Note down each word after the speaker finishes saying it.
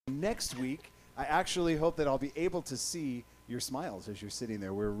next week, I actually hope that I'll be able to see your smiles as you're sitting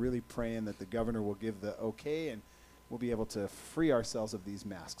there. We're really praying that the governor will give the okay and we'll be able to free ourselves of these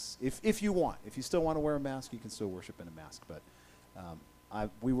masks. If you want. If you still want to wear a mask, you can still worship in a mask. But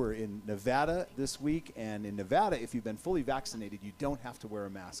we were in Nevada this week, and in Nevada, if you've been fully vaccinated, you don't have to wear a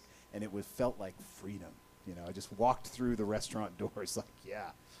mask, and it felt like freedom. You know, I just walked through the restaurant doors like, yeah,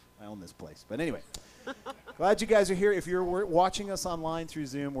 I own this place. But anyway, glad you guys are here. If you're watching us online through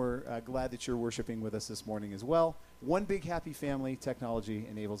Zoom, we're glad that you're worshiping with us this morning as well. One big happy family. Technology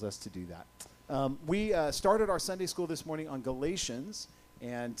enables us to do that. We started our Sunday school this morning on Galatians,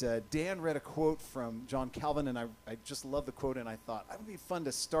 and Dan read a quote from John Calvin, and I just love the quote, and I thought it would be fun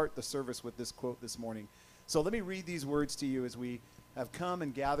to start the service with this quote this morning. So let me read these words to you as we have come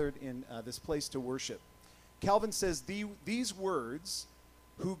and gathered in this place to worship. Calvin says, these words,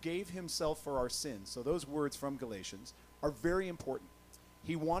 who gave himself for our sins, so those words from Galatians, are very important.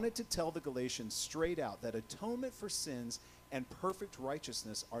 He wanted to tell the Galatians straight out that atonement for sins and perfect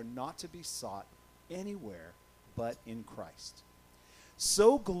righteousness are not to be sought anywhere but in Christ.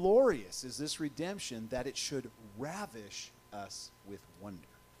 So glorious is this redemption that it should ravish us with wonder.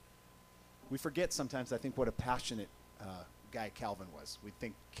 We forget sometimes, I think, what a passionate guy Calvin was. We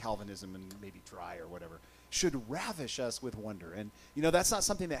think Calvinism and maybe dry or whatever should ravish us with wonder. And, you know, that's not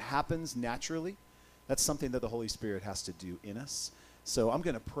something that happens naturally. That's something that the Holy Spirit has to do in us. So I'm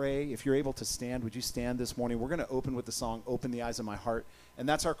going to pray. If you're able to stand, would you stand this morning? We're going to open with the song, Open the Eyes of My Heart. And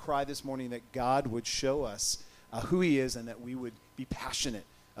that's our cry this morning, that God would show us who he is and that we would be passionate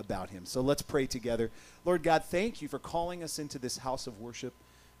about him. So let's pray together. Lord God, thank you for calling us into this house of worship,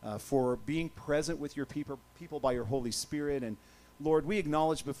 for being present with your people by your Holy Spirit. And Lord, we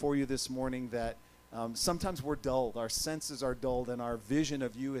acknowledge before you this morning that sometimes we're dulled. Our senses are dulled and our vision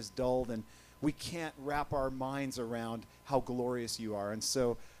of you is dulled, and we can't wrap our minds around how glorious you are. And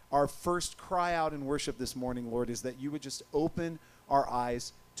so our first cry out in worship this morning, Lord, is that you would just open our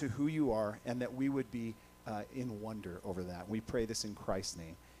eyes to who you are and that we would be in wonder over that. We pray this in Christ's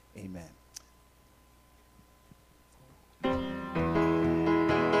name. Amen.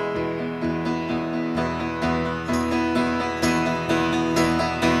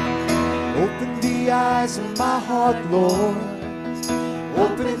 Open the eyes of my heart, Lord.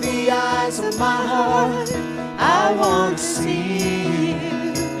 Open the eyes of my heart. I want to see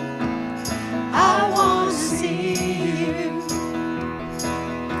you. I want to see you.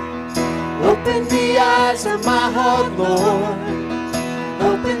 Open the eyes of my heart, Lord.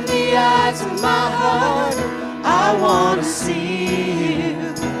 Open the eyes of my heart. I want to see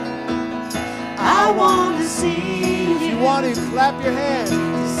you. I want to see you. If you want to, clap your hands.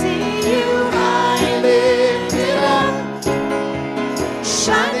 See you high and lifted up,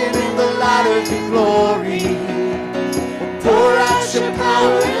 shining in the light of your glory. Pour out your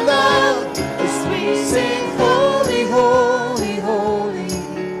power and love as we sing, holy, holy, holy.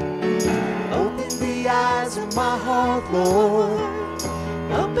 Open the eyes of my heart, Lord.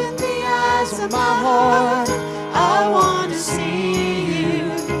 Open the eyes of my heart. I want to see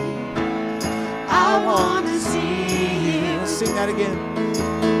you. I want to see you. Sing that again.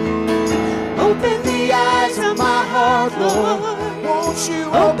 Open the eyes of my heart, Lord. Won't you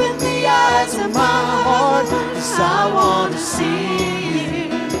open the eyes of my heart? 'Cause I want to see you.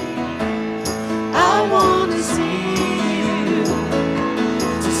 I want to see you.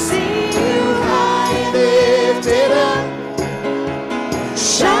 To see you high and lifted up,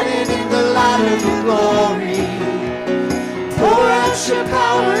 shining in the light of your glory. Pour out your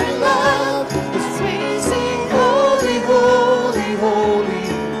power and love as we sing, holy, holy, holy.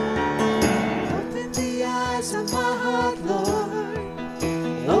 Open the eyes of my heart, Lord.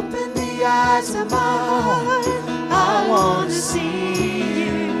 Open the eyes of my heart. I want to see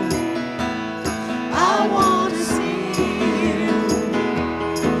you. I want to see you.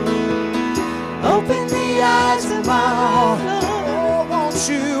 Open the eyes of my heart. Oh, won't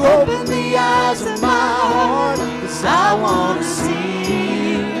you open the eyes of my heart? 'Cause I want to see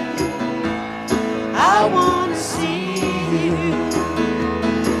you. I want to see you.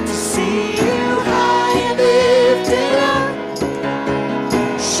 To see you high and lifted up,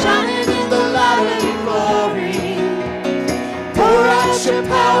 shining in the light of your glory. Pour out your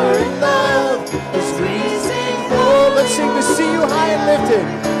power and love as we sing. Oh, let's sing to see you high and lifted.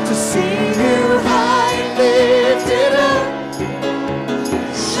 To see you high and lifted up,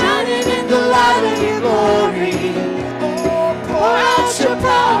 shining in the light of your glory. Oh, pour out your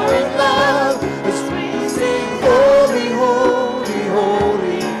power and love as we sing, holy, holy,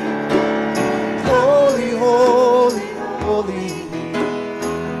 holy. Holy, holy, holy.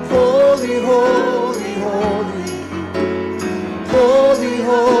 Holy, holy, holy. Holy,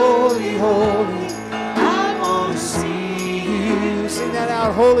 holy.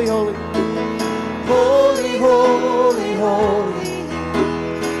 holy, holy. Holy, holy, holy.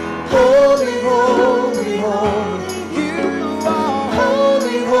 Holy, holy, holy. You are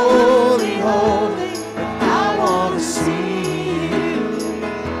Holy, holy, holy. I want to see you.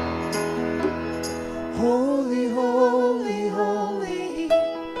 Holy, holy, holy.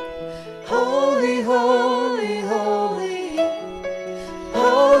 Holy, holy, holy.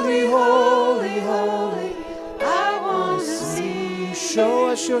 Holy, holy, holy. I want to see you. show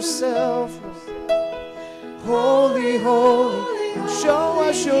us yourself. Holy, holy, Show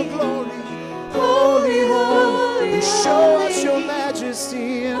us your glory. holy, holy, Show us your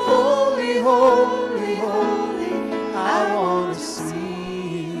majesty. And holy, holy, holy. I want to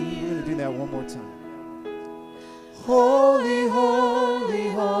see we're going to do that one more time. holy, holy,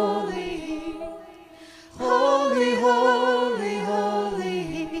 holy. Holy, holy,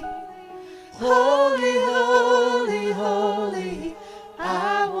 holy. Holy, holy, holy.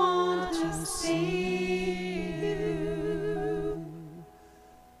 I want to see you.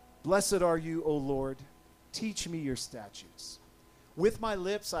 Blessed are you, O Lord. Teach me your statutes. With my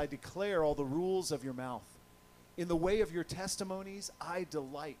lips I declare all the rules of your mouth. In the way of your testimonies I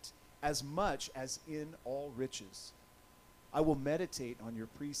delight as much as in all riches. I will meditate on your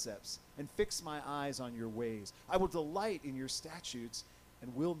precepts and fix my eyes on your ways. I will delight in your statutes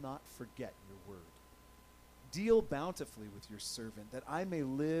and will not forget your word. Deal bountifully with your servant, that I may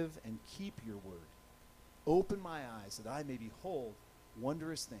live and keep your word. Open my eyes, that I may behold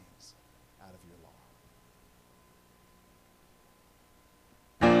wondrous things out of your law.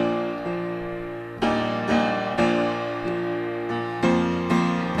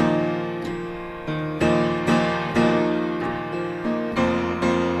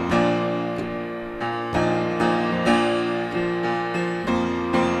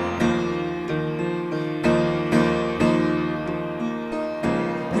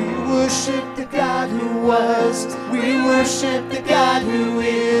 Worship the God who was. We worship the God who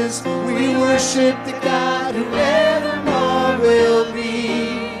is. We worship the God who evermore will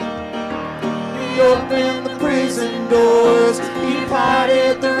be. He opened the prison doors. He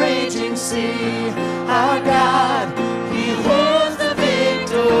parted the raging sea. Our God, He holds the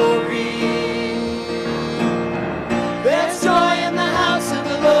victory. There's joy in the house of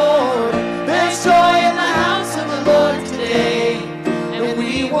the Lord. There's joy in the house of the Lord today.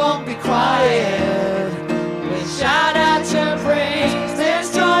 We won't be quiet. We'll shout out your praise.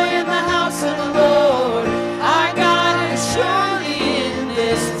 There's joy in the house of the Lord. Our God is surely in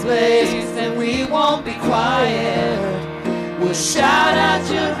this place, and we won't be quiet. We'll shout out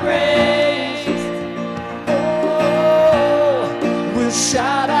your praise. Oh, we'll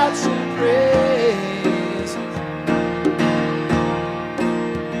shout out your praise.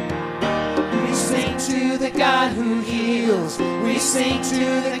 We sing to the God who heals. We sing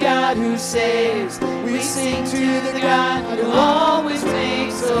to the God who saves. We sing to the God who always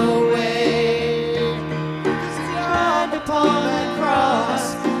makes a way. 'Cause He died upon that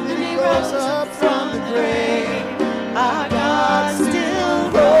cross, and He rose up from the grave. Our God still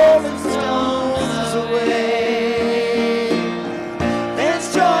rolling stones away. There's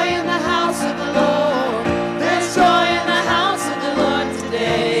joy in the house of the Lord. There's joy in the house of the Lord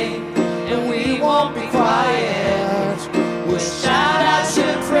today, and we won't be quiet. We'll shout out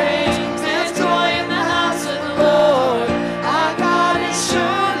your praise. There's joy in the house of the Lord. Our God is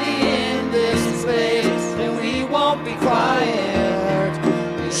surely in this place, and we won't be quiet.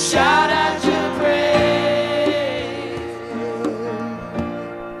 We'll shout out your praise.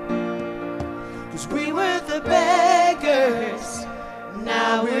 'Cause we were the beggars,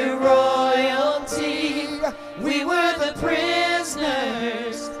 now we're royalty. We were the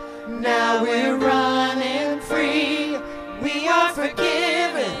prisoners, now we're running free. We are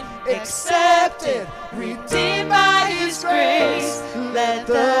forgiven, accepted, redeemed by His grace. Let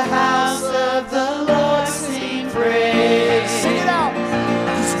the house of the Lord sing praise. Sing it out.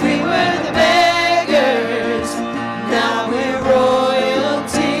 'Cause we were the beggars, now we're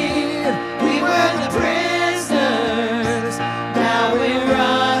royalty. We were the prisoners, now we're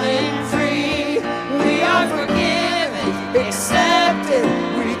running free. We are forgiven, accepted,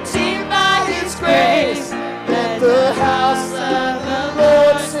 redeemed by His grace. Let the house of the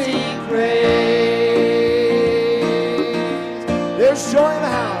Lord sing praise. There's joy in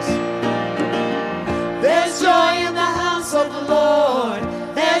the house. There's joy in the house of the Lord.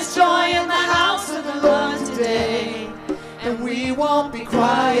 There's joy in the house of the Lord today, and we won't be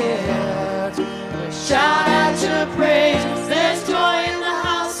quiet. Shout out your praise. There's joy in the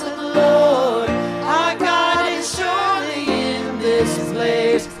house of the Lord. Our God is surely in this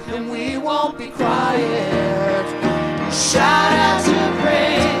place, and we won't be quiet. Shout out your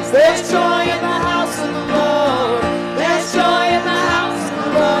praise.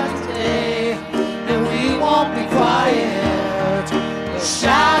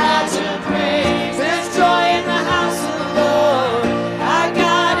 Shout out your praise. There's joy in the house of the Lord. Our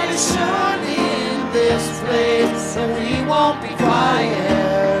God is surely in this place, and we won't be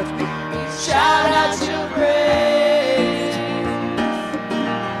quiet. Shout out your praise.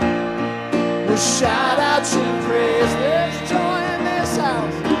 We'll shout out your praise. There's joy in this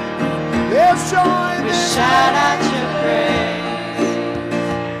house. There's joy in this house. Shout out your praise.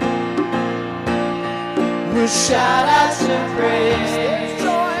 We'll shout out your praise. There's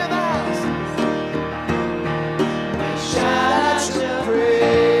joy in the house. We'll shout out your praise.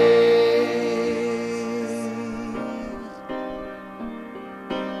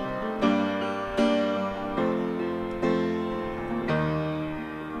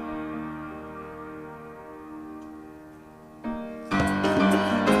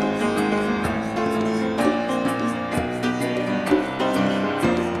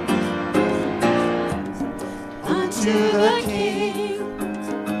 To the King,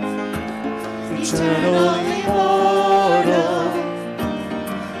 eternal, immortal,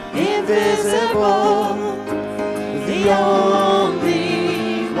 invisible, the only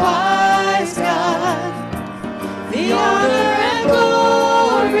wise God, the honor and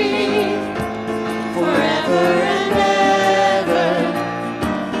glory forever and ever,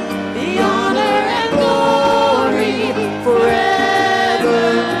 the honor and glory forever.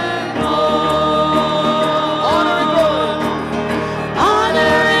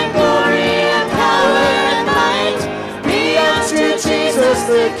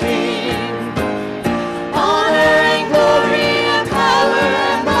 The King, honor and glory and power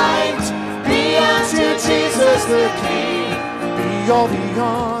and might be unto Jesus the King. Be all the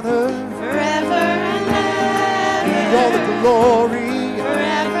honor forever and ever. Be all the glory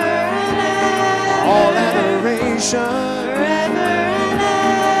forever and ever. All adoration forever and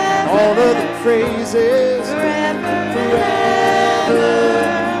ever. All of the praises forever, forever.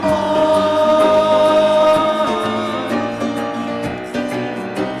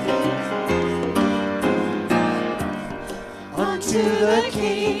 To the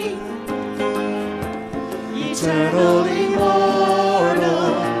King, eternal,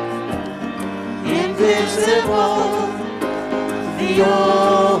 immortal, invisible, the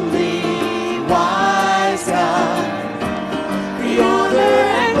only wise God, the honor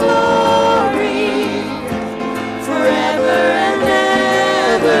and glory forever and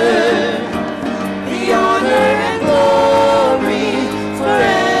ever, the honor and glory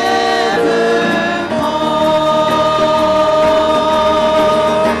forever.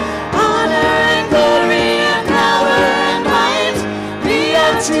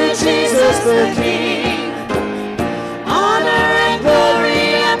 To Jesus the King, honor and glory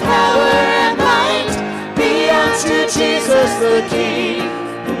and power and might be unto Jesus the King.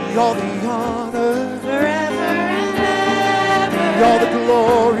 Be all the honor forever and ever. Be all the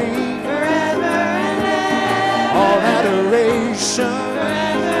glory forever and ever. All adoration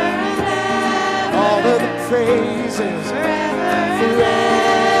forever and ever. All of the praises forever,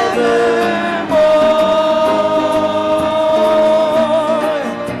 forever.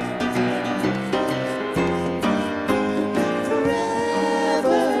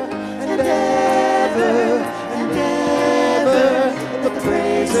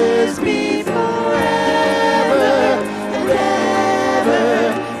 Be forever and ever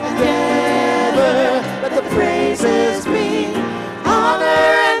and ever. Let the praises be. Honor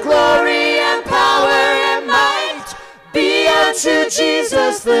and glory and power and might be unto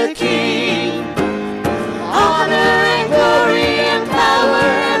Jesus the King. Honor and glory and power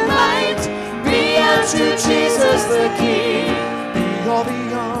and might be unto Jesus the King. Be all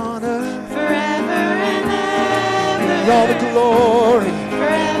the honor forever and ever. Be all the glory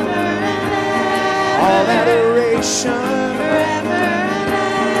forever. All adoration forever and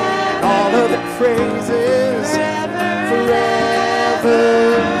ever. All of the praises forever, forevermore.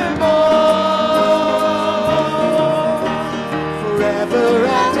 Forever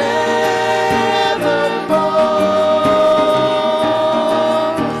and evermore.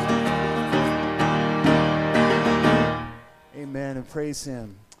 Amen, and praise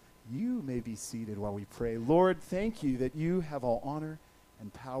Him. You may be seated while we pray. Lord, thank you that you have all honor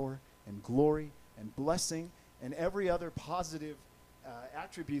and power and glory and blessing and every other positive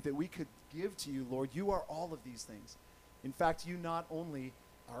attribute that we could give to you, Lord. You are all of these things. In fact, you not only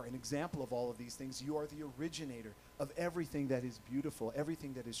are an example of all of these things, you are the originator of everything that is beautiful,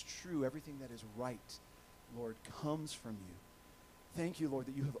 everything that is true, everything that is right, Lord, comes from you. Thank you, Lord,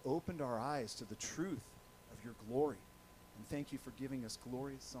 that you have opened our eyes to the truth of your glory. And thank you for giving us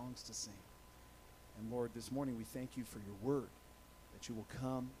glorious songs to sing. And Lord, this morning we thank you for your word, that you will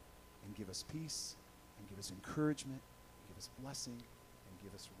come and give us peace and give us encouragement, and give us blessing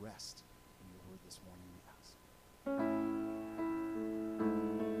give us rest in your word this morning, we ask.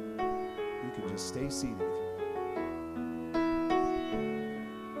 You can just stay seated if you want.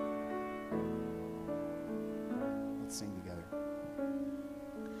 Let's sing together.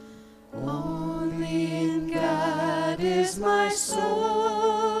 Only in God is my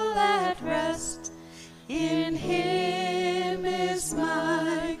soul at rest. In Him is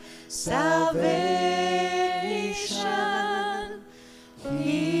my salvation.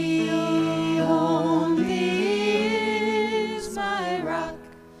 He only is my rock,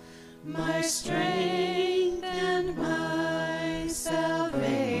 my strength and my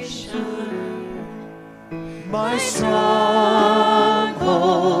salvation. My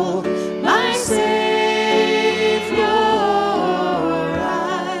stronghold, my Savior,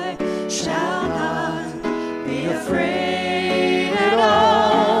 I shall not be afraid at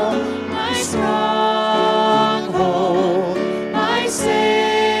all. My stronghold, my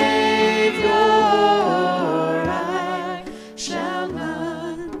Savior, I shall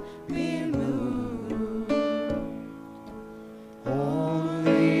not be moved.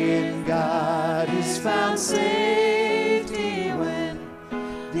 Only in God is found safety when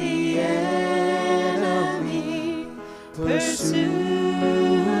the enemy pursues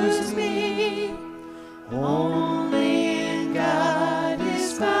me. Only in God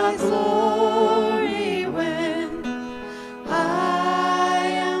is found glory when I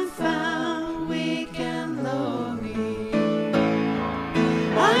am found weak and lowly.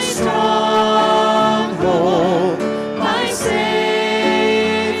 My stronghold, my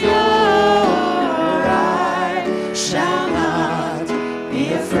Savior, I shall not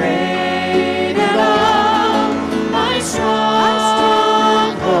be afraid at all. My stronghold,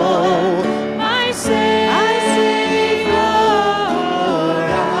 my Savior,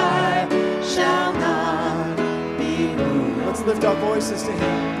 I shall not be moved. Let's lift our voices to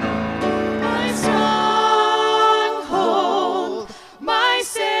Him. My stronghold, my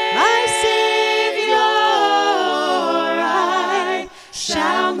Savior, I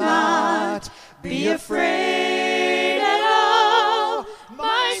shall not be afraid at all.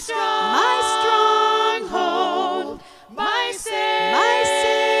 My stronghold, my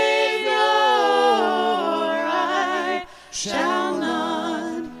Savior, I shall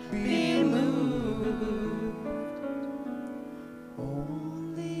not be moved.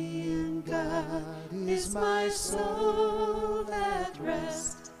 Only in God is my soul at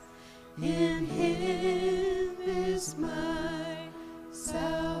rest. In Him is my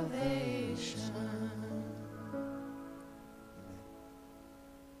salvation.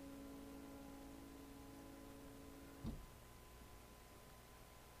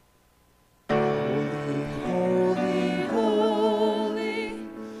 Holy, holy,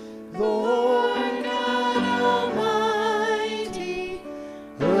 Lord God Almighty.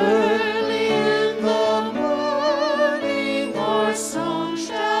 Early in the morning our song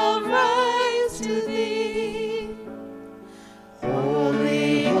shall rise to Thee.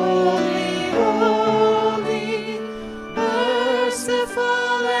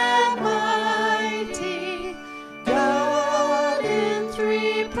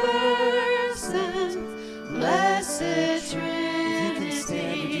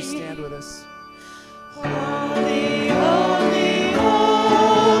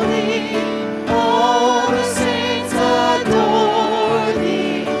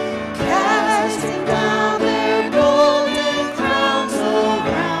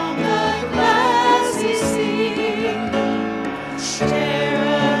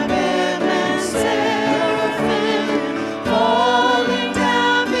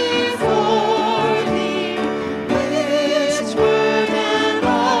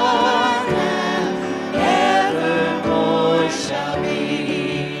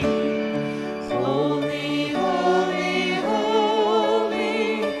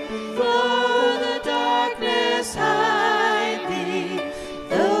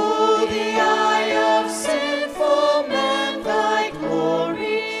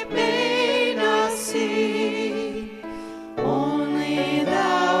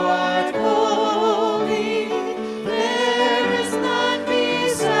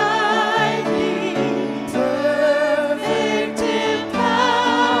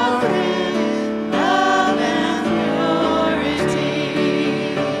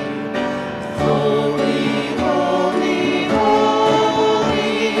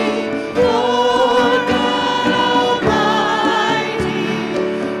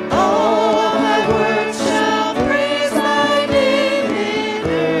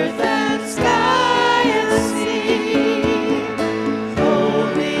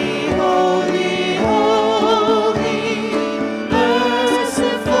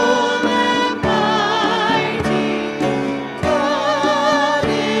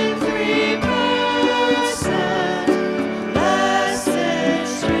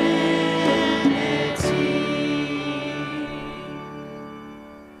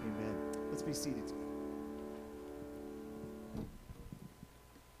 Let's be seated together.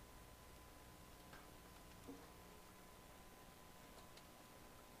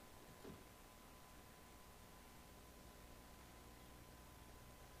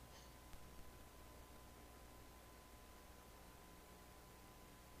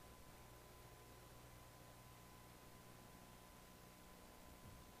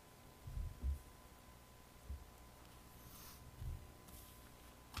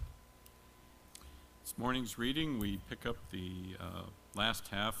 This morning's reading, we pick up the last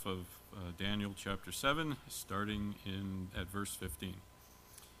half of Daniel chapter 7, starting at verse 15.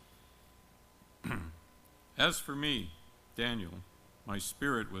 As for me, Daniel, my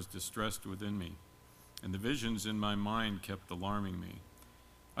spirit was distressed within me, and the visions in my mind kept alarming me.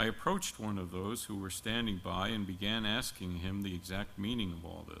 I approached one of those who were standing by and began asking him the exact meaning of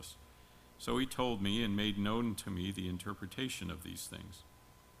all this. So he told me and made known to me the interpretation of these things.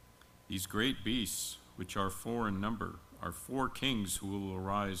 These great beasts, which are 4 in number, are 4 kings who will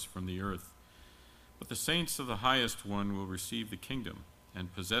arise from the earth. But the saints of the highest one will receive the kingdom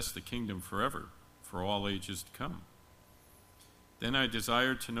and possess the kingdom forever, for all ages to come. Then I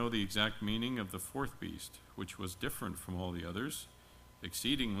desired to know the exact meaning of the 4th beast, which was different from all the others,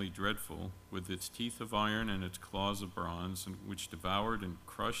 exceedingly dreadful, with its teeth of iron and its claws of bronze, and which devoured and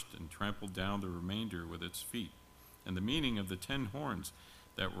crushed and trampled down the remainder with its feet, and the meaning of the 10 horns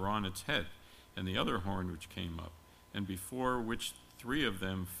that were on its head, and the other horn which came up, and before which 3 of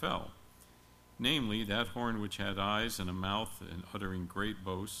them fell, namely that horn which had eyes and a mouth and uttering great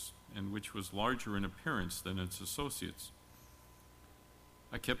boasts, and which was larger in appearance than its associates.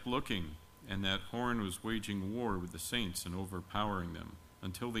 I kept looking, and that horn was waging war with the saints and overpowering them,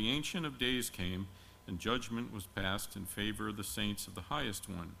 until the Ancient of Days came, and judgment was passed in favor of the saints of the highest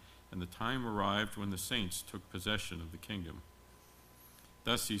one, and the time arrived when the saints took possession of the kingdom.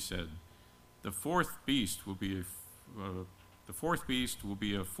 Thus he said, The fourth beast will be a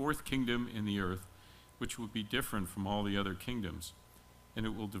 4th kingdom in the earth, which will be different from all the other kingdoms, and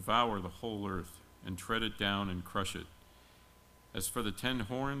it will devour the whole earth, and tread it down and crush it. As for the 10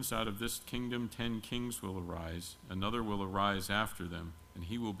 horns, out of this kingdom 10 kings will arise, another will arise after them, and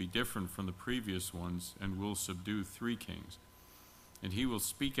he will be different from the previous ones, and will subdue 3 kings. And he will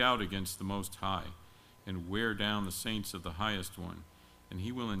speak out against the Most High, and wear down the saints of the highest one. And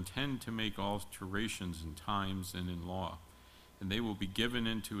he will intend to make alterations in times and in law, and they will be given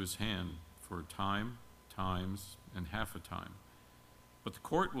into his hand for a time, times, and half a time. But the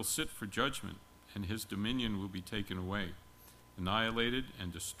court will sit for judgment, and his dominion will be taken away, annihilated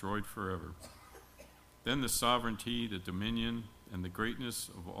and destroyed forever. Then the sovereignty, the dominion, and the greatness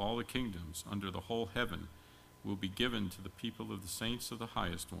of all the kingdoms under the whole heaven will be given to the people of the saints of the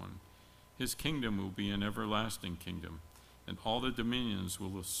highest one. His kingdom will be an everlasting kingdom, and all the dominions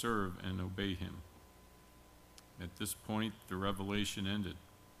will serve and obey him. At this point, the revelation ended.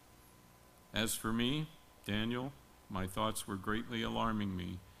 As for me, Daniel, my thoughts were greatly alarming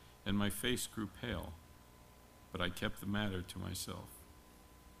me, and my face grew pale, but I kept the matter to myself.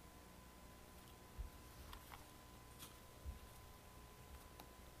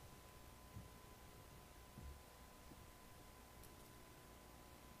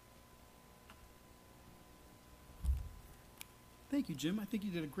 Thank you, Jim. I think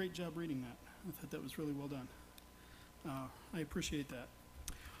you did a great job reading that. I thought that was really well done. I appreciate that.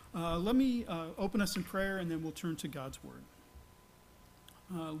 Let me open us in prayer, and then we'll turn to God's Word.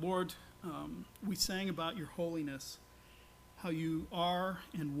 Lord, we sang about your holiness, how you are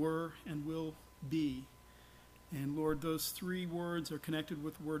and were and will be. And Lord, those 3 words are connected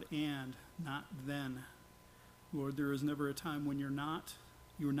with the word and, not then. Lord, there is never a time when you're not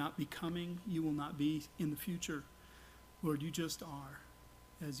becoming, you will not be in the future. Lord, you just are.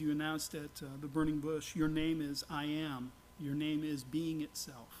 As you announced at the burning bush, your name is I am. Your name is being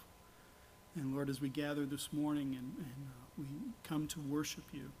itself. And Lord, as we gather this morning and we come to worship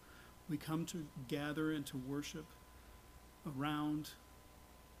you, we come to gather and to worship around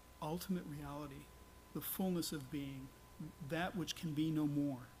ultimate reality, the fullness of being, that which can be no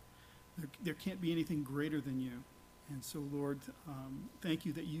more. There can't be anything greater than you. And so, Lord, thank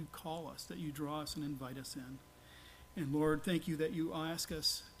you that you call us, that you draw us and invite us in. And Lord, thank you that you ask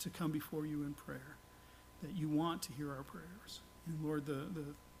us to come before you in prayer, that you want to hear our prayers. And Lord, the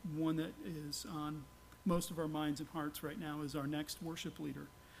one that is on most of our minds and hearts right now is our next worship leader.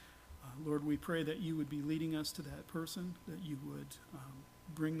 Lord, we pray that you would be leading us to that person, that you would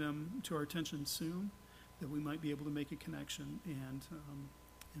bring them to our attention soon, that we might be able to make a connection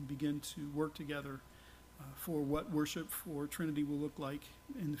and begin to work together for what worship for Trinity will look like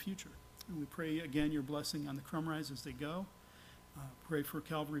in the future. And we pray again your blessing on the Crumrise as they go, Pray for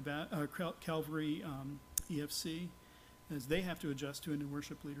Calvary EFC, as they have to adjust to a new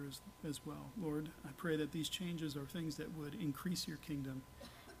worship leader as well. Lord, I pray that these changes are things that would increase your kingdom,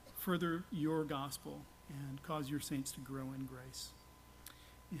 further your gospel, and cause your saints to grow in grace.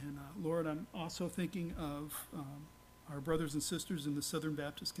 And Lord, I'm also thinking of our brothers and sisters in the Southern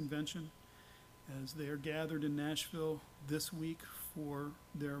Baptist Convention as they are gathered in Nashville this week for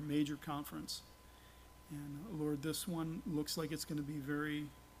their major conference. And Lord, this one looks like it's going to be very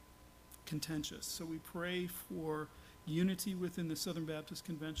contentious. So we pray for unity within the Southern Baptist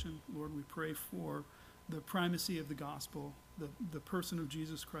Convention. Lord, we pray for the primacy of the gospel, the person of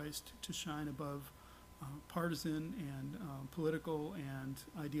Jesus Christ to shine above partisan and political and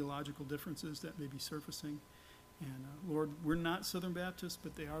ideological differences that may be surfacing. And Lord, we're not Southern Baptists,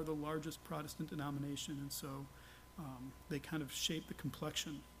 but they are the largest Protestant denomination, and so they kind of shape the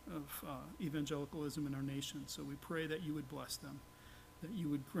complexion of evangelicalism in our nation. So we pray that you would bless them, that you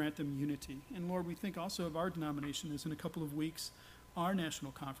would grant them unity. And Lord, we think also of our denomination as in a couple of weeks, our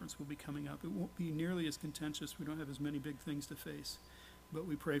national conference will be coming up. It won't be nearly as contentious. We don't have as many big things to face. But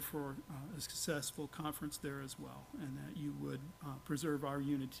we pray for a successful conference there as well, and that you would preserve our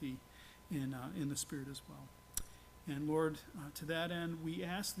unity in the Spirit as well. And Lord, to that end, we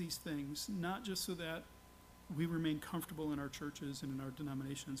ask these things, not just so that we remain comfortable in our churches and in our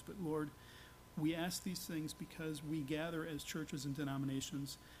denominations, but Lord, we ask these things because we gather as churches and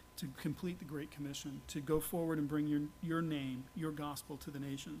denominations to complete the Great Commission, to go forward and bring your name, your gospel to the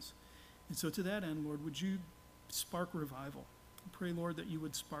nations. And so to that end, Lord, would you spark revival? I pray, Lord, that you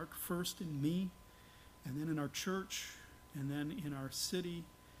would spark first in me, and then in our church, and then in our city,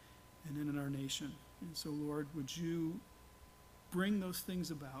 and then in our nation. And so, Lord, would you bring those things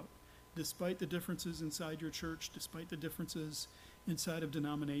about, despite the differences inside your church, despite the differences inside of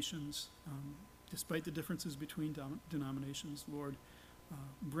denominations, despite the differences between denominations, Lord,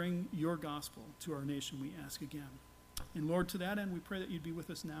 bring your gospel to our nation, we ask again. And Lord, to that end, we pray that you'd be with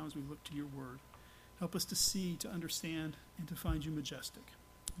us now as we look to your word. Help us to see, to understand, and to find you majestic.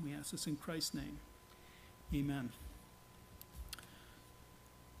 We ask this in Christ's name. Amen.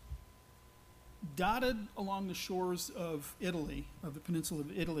 Dotted along the shores of Italy, of the peninsula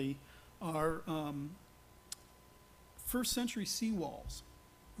of Italy, are first century seawalls.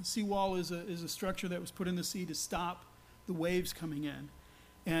 A seawall is a structure that was put in the sea to stop the waves coming in.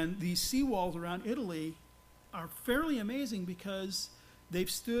 And these seawalls around Italy are fairly amazing because they've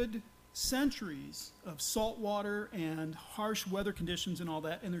stood centuries of salt water and harsh weather conditions and all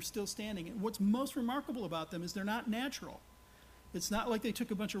that, and they're still standing. And what's most remarkable about them is they're not natural. It's not like they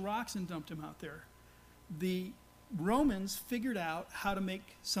took a bunch of rocks and dumped them out there. The Romans figured out how to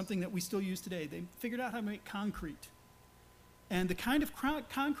make something that we still use today. They figured out how to make concrete. And the kind of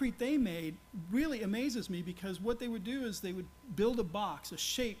concrete they made really amazes me, because what they would do is they would build a box, a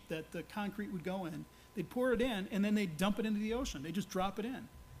shape that the concrete would go in. They'd pour it in, and then they'd dump it into the ocean. They just drop it in.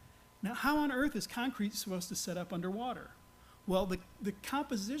 Now, how on earth is concrete supposed to set up underwater? Well, the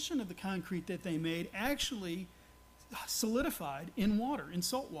composition of the concrete that they made actually solidified in water, in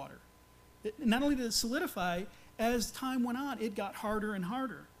salt water. Not only did it solidify, as time went on, it got harder and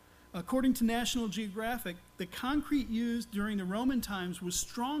harder. According to National Geographic, the concrete used during the Roman times was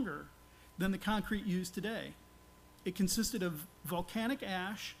stronger than the concrete used today. It consisted of volcanic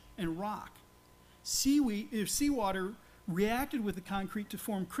ash and rock. Seawater reacted with the concrete to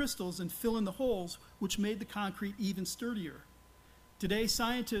form crystals and fill in the holes, which made the concrete even sturdier. Today,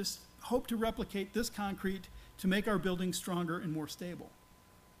 scientists hope to replicate this concrete to make our buildings stronger and more stable.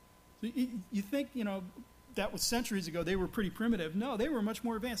 So you think, that was centuries ago, they were pretty primitive. No, they were much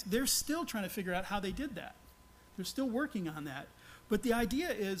more advanced. They're still trying to figure out how they did that. They're still working on that. But the idea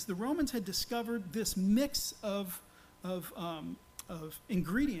is the Romans had discovered this mix of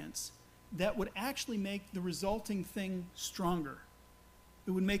ingredients that would actually make the resulting thing stronger.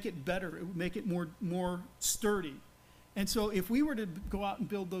 It would make it better. It would make it more sturdy. And so if we were to go out and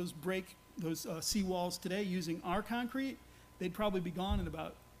build those seawalls today using our concrete, they'd probably be gone in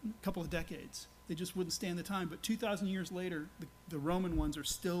about a couple of decades. They just wouldn't stand the time. But 2,000 years later, the Roman ones are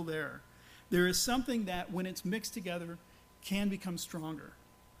still there. There is something that, when it's mixed together, can become stronger.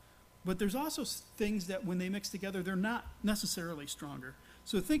 But there's also things that, when they mix together, they're not necessarily stronger.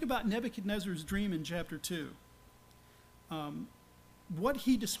 So think about Nebuchadnezzar's dream in chapter 2. What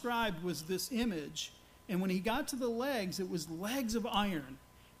he described was this image, and when he got to the legs, it was legs of iron.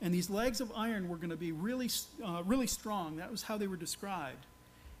 And these legs of iron were going to be really strong. That was how they were described.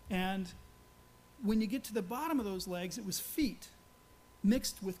 And when you get to the bottom of those legs, it was feet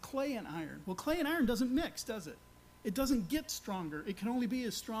mixed with clay and iron. Well, clay and iron doesn't mix, does it? It doesn't get stronger. It can only be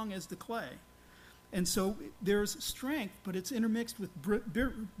as strong as the clay. And so there's strength, but it's intermixed with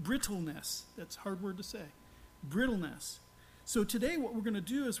brittleness. That's a hard word to say. Brittleness. So today what we're going to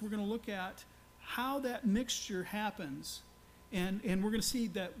do is we're going to look at how that mixture happens. And we're going to see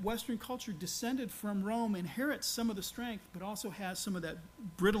that Western culture descended from Rome, inherits some of the strength, but also has some of that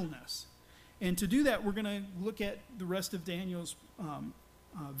brittleness. And to do that, we're going to look at the rest of Daniel's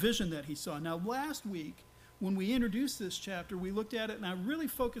vision that he saw. Now, last week, when we introduced this chapter, we looked at it, and I really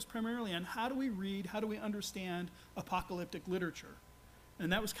focused primarily on how do we read, how do we understand apocalyptic literature.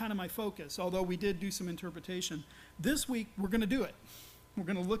 And that was kind of my focus, although we did do some interpretation. This week, we're going to do it. We're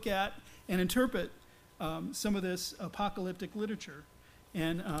going to look at and interpret some of this apocalyptic literature.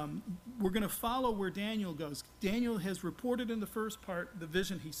 And we're going to follow where Daniel goes. Daniel has reported in the first part the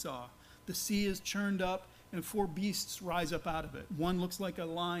vision he saw. The sea is churned up, and 4 beasts rise up out of it. One looks like a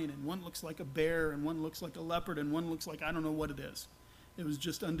lion, and one looks like a bear, and one looks like a leopard, and one looks like I don't know what it is. It was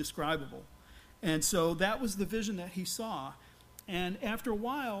just undescribable. And so that was the vision that he saw. And after a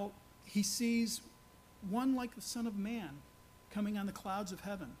while, he sees one like the Son of Man coming on the clouds of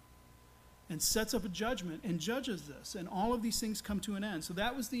heaven, and sets up a judgment and judges this, and all of these things come to an end. So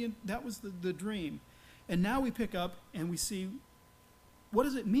that was the dream. And now we pick up and we see, what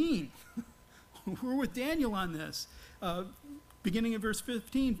does it mean? We're with Daniel on this. Beginning in verse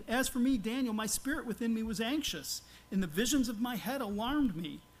 15, as for me, Daniel, my spirit within me was anxious, and the visions of my head alarmed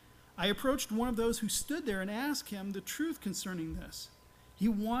me. I approached one of those who stood there and asked him the truth concerning this. He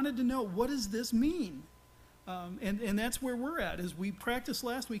wanted to know, what does this mean? And that's where we're at, is we practiced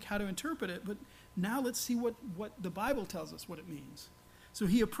last week how to interpret it, but now let's see what the Bible tells us what it means. So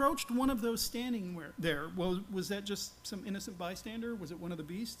he approached one of those standing there. Well, was that just some innocent bystander? Was it one of the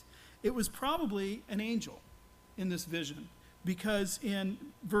beasts? It was probably an angel in this vision, because in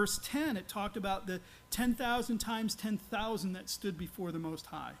verse 10 it talked about the 10,000 times 10,000 that stood before the Most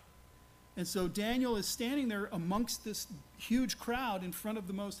High. And so Daniel is standing there amongst this huge crowd in front of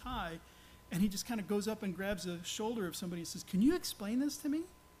the Most High, and he just kind of goes up and grabs the shoulder of somebody and says, can you explain this to me?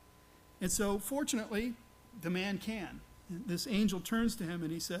 And so fortunately, the man can. This angel turns to him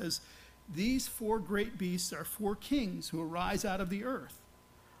and he says, these 4 great beasts are 4 kings who arise out of the earth.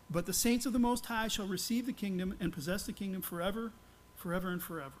 But the saints of the Most High shall receive the kingdom and possess the kingdom forever, forever, and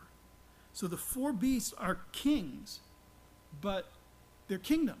forever. So the 4 beasts are kings, but they're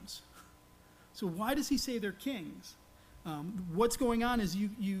kingdoms. So why does he say they're kings? What's going on is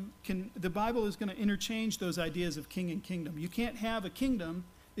the Bible is going to interchange those ideas of king and kingdom. You can't have a kingdom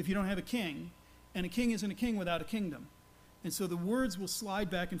if you don't have a king, and a king isn't a king without a kingdom. And so the words will slide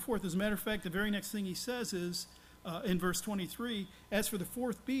back and forth. As a matter of fact, the very next thing he says is, in verse 23, as for the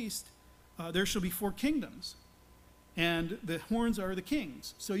 4th beast, there shall be 4 kingdoms, and the horns are the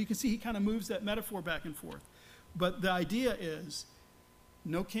kings. So you can see he kind of moves that metaphor back and forth. But the idea is,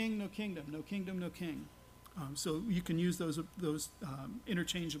 no king, no kingdom, no kingdom, no king. So you can use those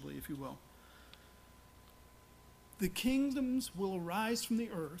interchangeably, if you will. The kingdoms will arise from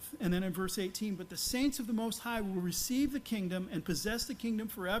the earth, and then in verse 18, but the saints of the Most High will receive the kingdom and possess the kingdom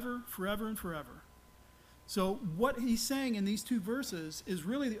forever, forever, and forever. So what he's saying in these 2 verses is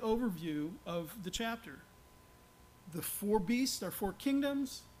really the overview of the chapter. The 4 beasts are 4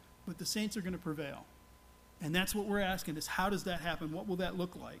 kingdoms, but the saints are going to prevail. And that's what we're asking, is how does that happen? What will that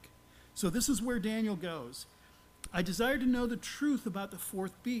look like? So this is where Daniel goes. I desired to know the truth about the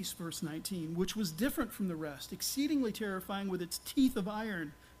 4th beast, verse 19, which was different from the rest, exceedingly terrifying, with its teeth of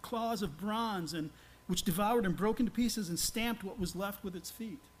iron, claws of bronze, and which devoured and broke into pieces and stamped what was left with its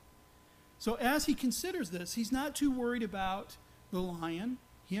feet. So as he considers this, he's not too worried about the lion.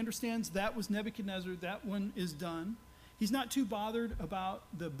 He understands that was Nebuchadnezzar, that one is done. He's not too bothered about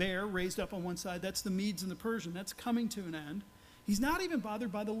the bear raised up on one side. That's the Medes and the Persian. That's coming to an end. He's not even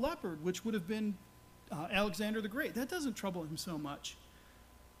bothered by the leopard, which would have been Alexander the Great. That doesn't trouble him so much.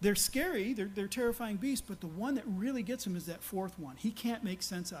 They're scary, they're terrifying beasts, but the one that really gets him is that 4th one. He can't make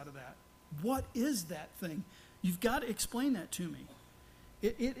sense out of that. What is that thing? You've got to explain that to me.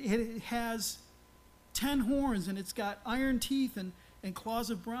 It has 10 horns, and it's got iron teeth and claws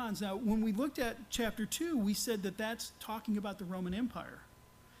of bronze. Now, when we looked at chapter 2, we said that that's talking about the Roman Empire.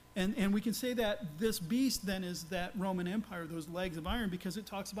 And we can say that this beast then is that Roman Empire, those legs of iron, because it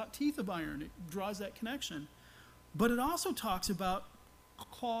talks about teeth of iron. It draws that connection. But it also talks about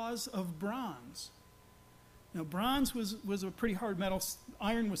claws of bronze. Now, bronze was a pretty hard metal.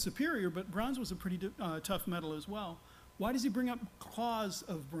 Iron was superior, but bronze was a pretty tough metal as well. Why does he bring up claws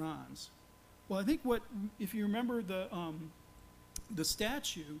of bronze? Well, I think if you remember the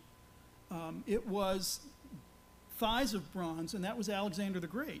statue, it was thighs of bronze, and that was Alexander the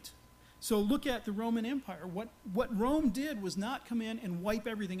Great. So look at the Roman Empire. What Rome did was not come in and wipe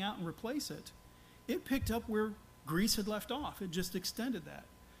everything out and replace it. it picked up where Greece had left off. It just extended that.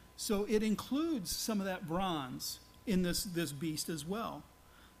 So it includes some of that bronze in this beast as well.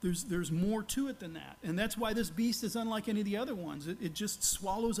 There's more to it than that. And that's why this beast is unlike any of the other ones. It just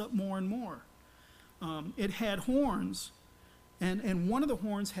swallows up more and more. It had horns, and one of the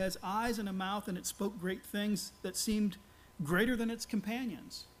horns has eyes and a mouth, and it spoke great things that seemed greater than its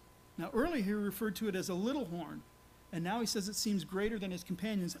companions. Now, earlier he referred to it as a little horn, and now he says it seems greater than its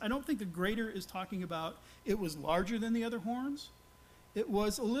companions. I don't think the greater is talking about it was larger than the other horns. It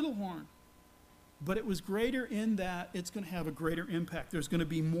was a little horn, but it was greater in that it's going to have a greater impact. There's going to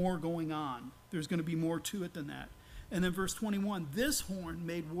be more going on. There's going to be more to it than that. And then verse 21, this horn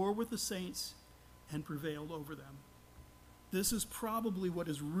made war with the saints and prevailed over them. This is probably what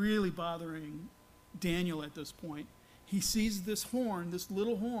is really bothering Daniel at this point. He sees this horn, this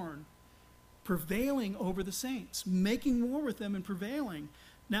little horn, prevailing over the saints, making war with them and prevailing.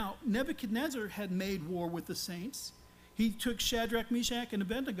 Now, Nebuchadnezzar had made war with the saints. He took Shadrach, Meshach, and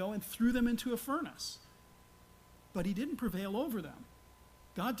Abednego and threw them into a furnace. But he didn't prevail over them.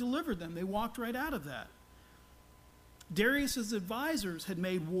 God delivered them. They walked right out of that. Darius's advisors had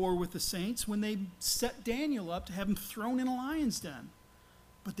made war with the saints when they set Daniel up to have him thrown in a lion's den.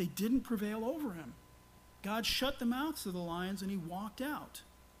 But they didn't prevail over him. God shut the mouths of the lions and he walked out.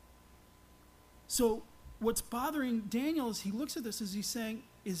 So what's bothering Daniel as he looks at this is he's saying,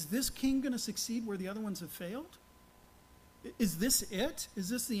 is this king going to succeed where the other ones have failed? Is this it? Is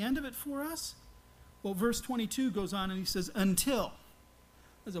this the end of it for us? Well, verse 22 goes on and he says, until.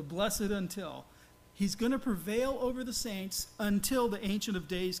 There's a blessed until. He's going to prevail over the saints until the Ancient of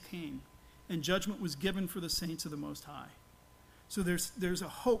Days came and judgment was given for the saints of the Most High. So there's a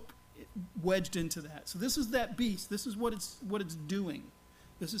hope wedged into that. So this is that beast. This is what it's doing.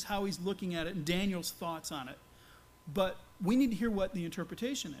 This is how he's looking at it and Daniel's thoughts on it. But we need to hear what the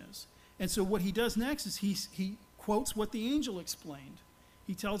interpretation is. And so what he does next is he quotes what the angel explained.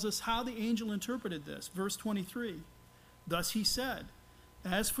 He tells us how the angel interpreted this. Verse 23, thus he said,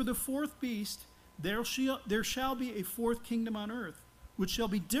 as for the fourth beast, there shall be a fourth kingdom on earth, which shall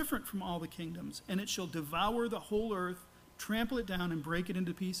be different from all the kingdoms, and it shall devour the whole earth, trample it down, and break it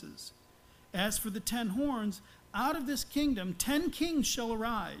into pieces. As for the 10 horns, out of this kingdom 10 kings shall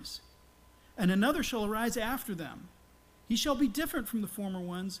arise, and another shall arise after them. He shall be different from the former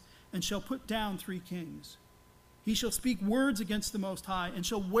ones, and shall put down 3 kings. He shall speak words against the Most High, and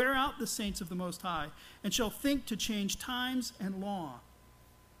shall wear out the saints of the Most High, and shall think to change times and law.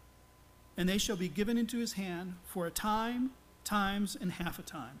 And they shall be given into his hand for a time, times, and half a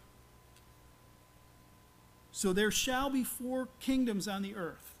time. So there shall be 4 kingdoms on the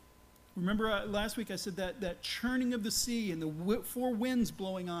earth. Remember last week I said that churning of the sea and the 4 winds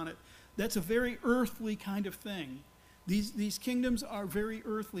blowing on it, that's a very earthly kind of thing. These kingdoms are very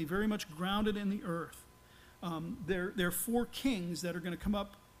earthly, very much grounded in the earth. There are 4 kings that are going to come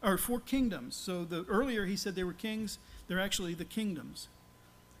up, or 4 kingdoms. So earlier he said they were kings. They're actually the kingdoms.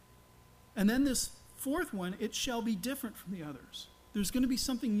 And then this 4th one, it shall be different from the others. There's going to be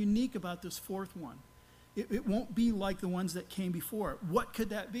something unique about this 4th one. It won't be like the ones that came before it. What could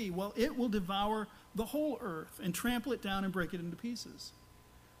that be? Well, it will devour the whole earth and trample it down and break it into pieces.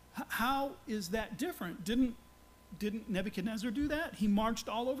 How is that different? Didn't Nebuchadnezzar do that? He marched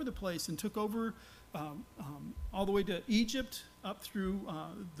all over the place and took over all the way to Egypt, up through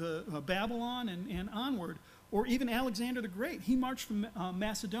Babylon and onward. Or even Alexander the Great. He marched from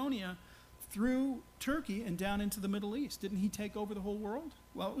Macedonia through Turkey and down into the Middle East. Didn't he take over the whole world?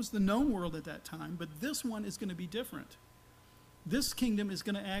 Well, it was the known world at that time, but this one is going to be different. This kingdom is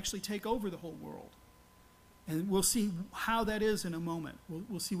going to actually take over the whole world. And we'll see how that is in a moment.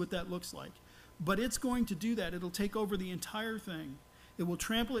 We'll see what that looks like. But it's going to do that. It'll take over the entire thing. It will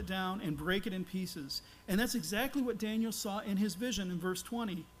trample it down and break it in pieces. And that's exactly what Daniel saw in his vision in verse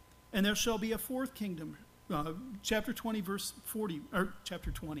 20. And there shall be a 4th kingdom. Chapter 20, verse 40, or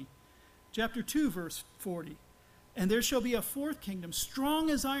chapter 20. Chapter 2, verse 40. And there shall be a 4th kingdom, strong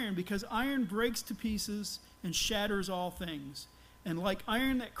as iron, because iron breaks to pieces and shatters all things. And like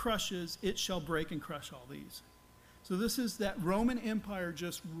iron that crushes, it shall break and crush all these. So this is that Roman Empire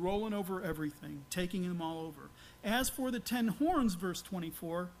just rolling over everything, taking them all over. As for the 10 horns, verse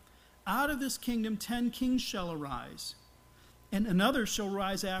 24, out of this kingdom 10 kings shall arise, and another shall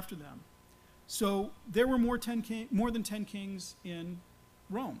rise after them. So there were more than 10 kings in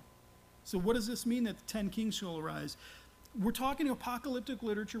Rome. So what does this mean that the 10 kings shall arise? We're talking apocalyptic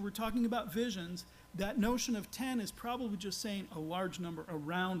literature. We're talking about visions. That notion of 10 is probably just saying a large number, a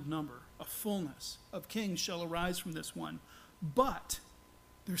round number, a fullness of kings shall arise from this one. But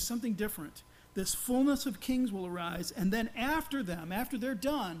there's something different. This fullness of kings will arise, and then after them, after they're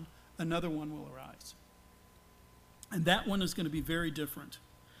done, another one will arise. And that one is going to be very different.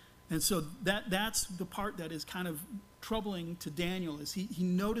 And so that's the part that is kind of troubling to Daniel, is he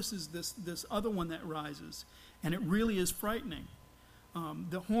notices this other one that rises, and it really is frightening.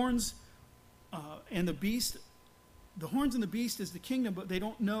 The horns and the beast, the horns and the beast is the kingdom, but they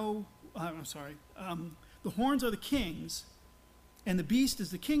don't know, the horns are the kings, and the beast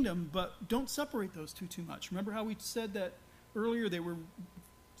is the kingdom, but don't separate those two too much. Remember how we said that earlier they were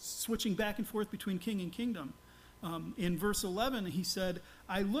switching back and forth between king and kingdom? In verse 11, he said,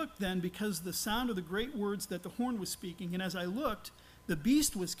 I looked then because the sound of the great words that the horn was speaking, and as I looked, the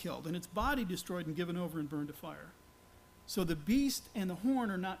beast was killed, and its body destroyed and given over and burned to fire. So the beast and the horn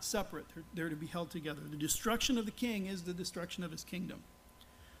are not separate. They're to be held together. The destruction of the king is the destruction of his kingdom.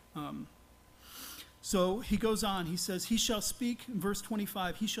 So he goes on. He says, he shall speak, in verse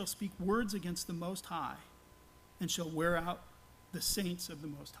 25, he shall speak words against the Most High and shall wear out the saints of the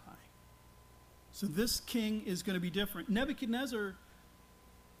Most High. So this king is going to be different. Nebuchadnezzar,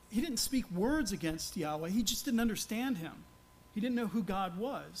 he didn't speak words against Yahweh. He just didn't understand him. He didn't know who God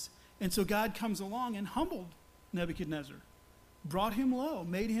was. And so God comes along and humbled Nebuchadnezzar, brought him low,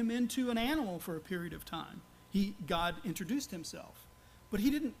 made him into an animal for a period of time. God introduced himself. But he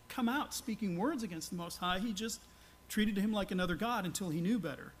didn't come out speaking words against the Most High. He just treated him like another god until he knew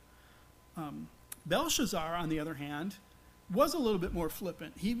better. Belshazzar, on the other hand, was a little bit more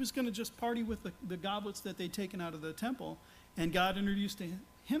flippant. He was going to just party with the goblets that they'd taken out of the temple, and God introduced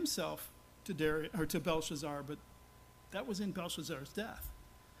himself to Belshazzar, but that was in Belshazzar's death.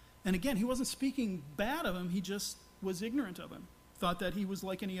 And again, he wasn't speaking bad of him, he just was ignorant of him, thought that he was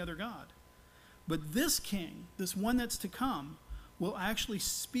like any other god. But this king, this one that's to come, will actually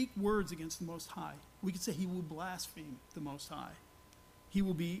speak words against the Most High. We could say he will blaspheme the Most High. He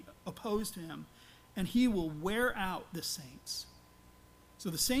will be opposed to him, and he will wear out the saints.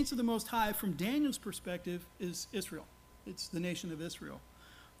 So the saints of the Most High, from Daniel's perspective, is Israel. It's the nation of Israel.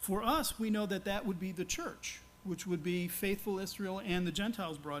 For us, we know that that would be the church, which would be faithful Israel and the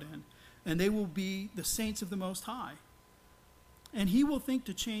Gentiles brought in. And they will be the saints of the Most High. And he will think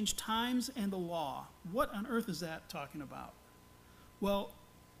to change times and the law. What on earth is that talking about? Well,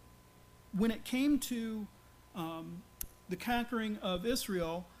 when it came to the conquering of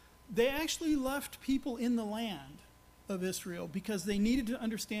Israel, they actually left people in the land of Israel because they needed to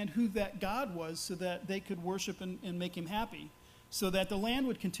understand who that God was so that they could worship and make him happy, so that the land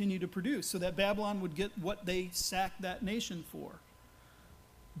would continue to produce, so that Babylon would get what they sacked that nation for.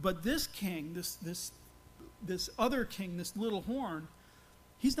 But this king, this other king, this little horn,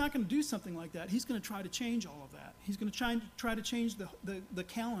 he's not going to do something like that. He's going to try to change all of that. He's going to try to change the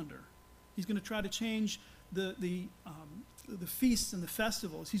calendar. He's going to try to change the feasts and the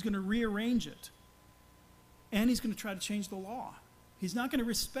festivals. He's going to rearrange it. And he's going to try to change the law. He's not going to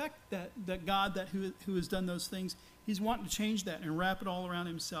respect that God who has done those things. He's wanting to change that and wrap it all around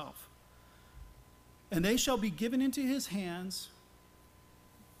himself. And they shall be given into his hands,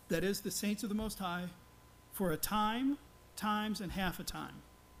 that is, the saints of the Most High, for a time, times, and half a time.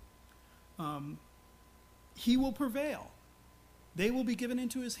 He will prevail. They will be given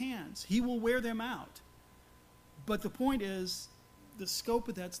into his hands. He will wear them out. But the point is, the scope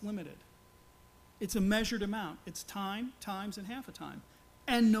of that's limited. It's a measured amount. It's time, times, and half a time,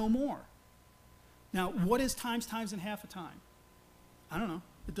 and no more. Now, what is times, and half a time? I don't know.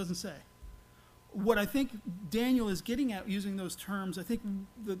 It doesn't say. What I think Daniel is getting at using those terms, I think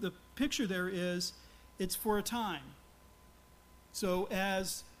the picture there is it's for a time. So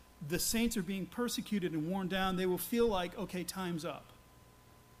as the saints are being persecuted and worn down, they will feel like, okay, time's up.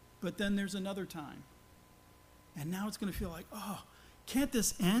 But then there's another time. And now it's going to feel like, oh, can't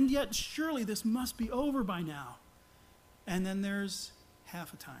this end yet? Surely this must be over by now. And then there's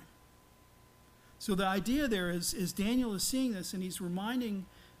half a time. So the idea there is Daniel is seeing this, and he's reminding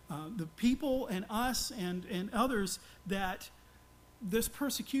the people and us and others that this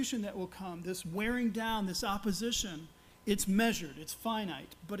persecution that will come, this wearing down, this opposition, it's measured, it's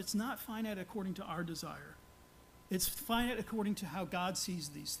finite, but it's not finite according to our desire. It's finite according to how God sees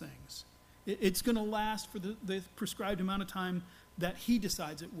these things. It's going to last for the prescribed amount of time that he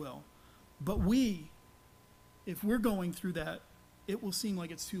decides it will. But if we're going through that, it will seem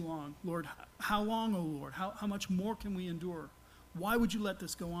like it's too long. Lord, how long, O Lord? How much more can we endure? Why would you let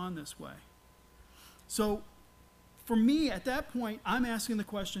this go on this way? So for me, at that point, I'm asking the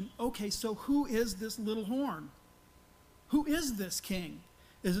question, okay, so who is this little horn? Who is this king?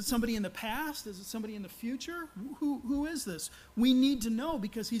 Is it somebody in the past? Is it somebody in the future? Who is this? We need to know,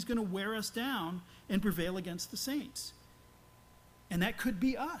 because he's going to wear us down and prevail against the saints. And that could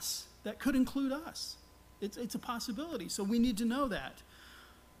be us. That could include us. It's a possibility. So we need to know that.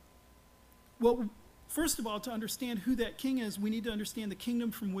 Well, first of all, to understand who that king is, we need to understand the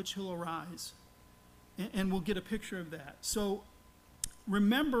kingdom from which he'll arise. And we'll get a picture of that. So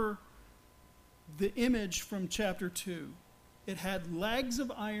remember the image from chapter 2. It had legs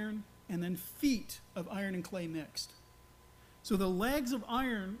of iron and then feet of iron and clay mixed. So the legs of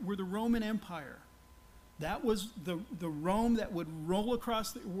iron were the Roman Empire. That was the Rome that would roll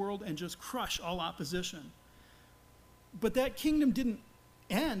across the world and just crush all opposition. But that kingdom didn't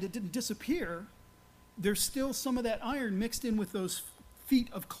end, it didn't disappear. There's still some of that iron mixed in with those feet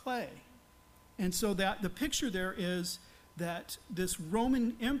of clay. And so that the picture there is that this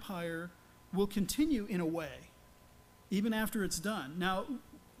Roman Empire will continue in a way, even after it's done. Now,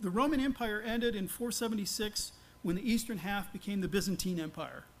 the Roman Empire ended in 476 when the eastern half became the Byzantine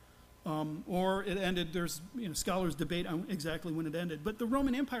Empire. Or it ended, there's scholars debate on exactly when it ended. But the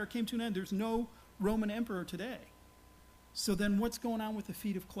Roman Empire came to an end. There's no Roman emperor today. So then what's going on with the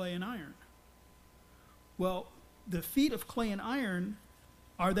feet of clay and iron? Well, the feet of clay and iron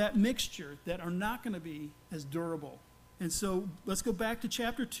are that mixture that are not going to be as durable. And so let's go back to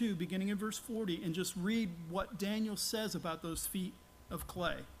chapter 2, beginning in verse 40, and just read what Daniel says about those feet of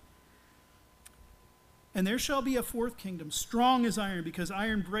clay. And there shall be a fourth kingdom, strong as iron, because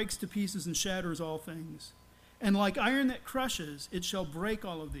iron breaks to pieces and shatters all things. And like iron that crushes, it shall break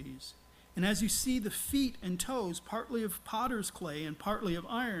all of these. And as you see the feet and toes, partly of potter's clay and partly of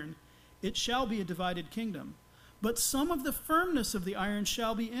iron, it shall be a divided kingdom. But some of the firmness of the iron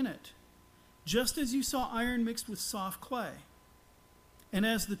shall be in it, just as you saw iron mixed with soft clay. And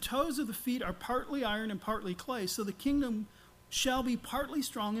as the toes of the feet are partly iron and partly clay, so the kingdom shall be partly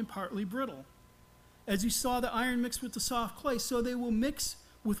strong and partly brittle. As you saw the iron mixed with the soft clay, so they will mix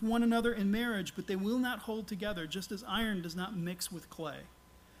with one another in marriage, but they will not hold together, just as iron does not mix with clay.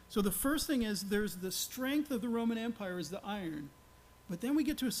 So the first thing is there's the strength of the Roman Empire is the iron, but then we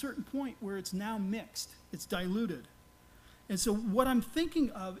get to a certain point where it's now mixed, it's diluted. And so what I'm thinking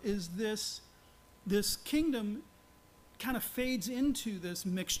of is this kingdom kind of fades into this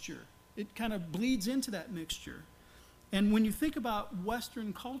mixture. It kind of bleeds into that mixture. And when you think about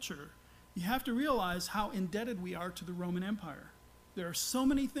Western culture, you have to realize how indebted we are to the Roman Empire. There are so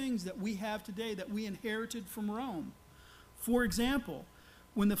many things that we have today that we inherited from Rome. For example,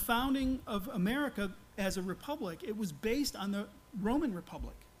 when the founding of America as a republic, it was based on the Roman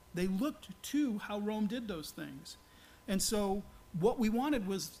Republic. They looked to how Rome did those things. And so what we wanted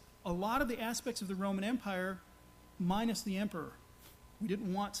was a lot of the aspects of the Roman Empire minus the emperor. We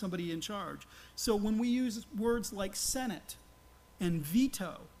didn't want somebody in charge. So when we use words like Senate and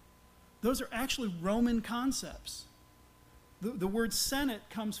veto, those are actually Roman concepts. The word Senate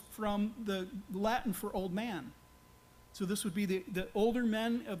comes from the Latin for old man. So this would be the older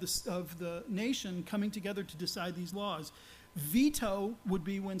men of the nation coming together to decide these laws. Veto would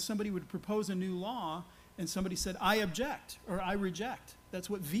be when somebody would propose a new law and somebody said, I object or I reject. That's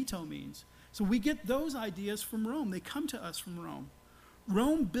what veto means. So we get those ideas from Rome. They come to us from Rome.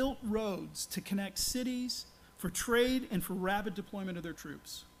 Rome built roads to connect cities for trade and for rapid deployment of their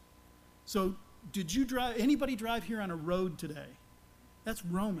troops. So anybody drive here on a road today? That's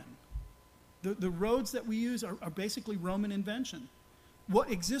Roman. The roads that we use are basically Roman invention. What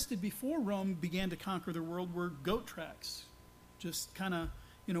existed before Rome began to conquer the world were goat tracks, just kind of,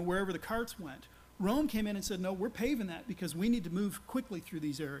 wherever the carts went. Rome came in and said, no, we're paving that because we need to move quickly through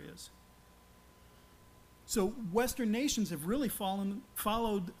these areas. So Western nations have really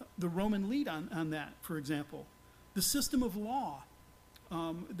followed the Roman lead on that, for example. The system of law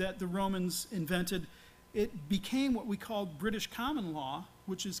that the Romans invented, it became what we call British common law,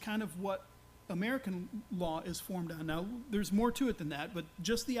 which is kind of what American law is formed on. Now, there's more to it than that, but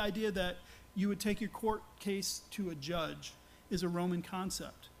just the idea that you would take your court case to a judge is a Roman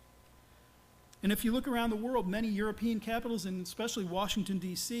concept. And if you look around the world, many European capitals, and especially Washington,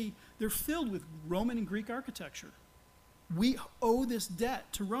 D.C., they're filled with Roman and Greek architecture. We owe this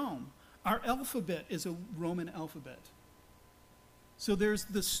debt to Rome. Our alphabet is a Roman alphabet. So there's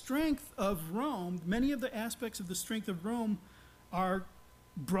the strength of Rome. Many of the aspects of the strength of Rome are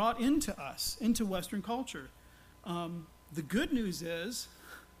brought into us, into Western culture. The good news is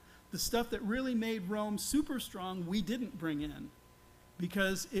the stuff that really made Rome super strong, we didn't bring in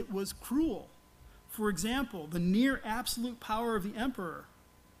because it was cruel. For example, the near absolute power of the emperor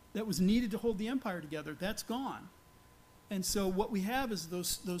that was needed to hold the empire together, that's gone. And so what we have is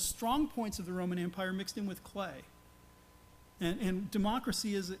those strong points of the Roman Empire mixed in with clay. And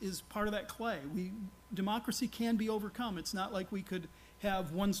democracy is part of that clay. Democracy can be overcome. It's not like we could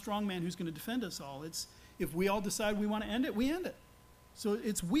have one strong man who's going to defend us all. It's if we all decide we want to end it, we end it. So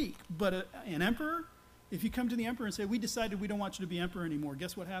it's weak. But an emperor, if you come to the emperor and say, we decided we don't want you to be emperor anymore,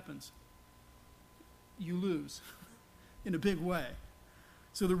 guess what happens? you lose in a big way.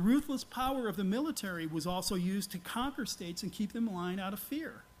 So the ruthless power of the military was also used to conquer states and keep them aligned out of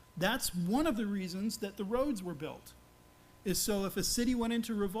fear. That's one of the reasons that the roads were built, is so if a city went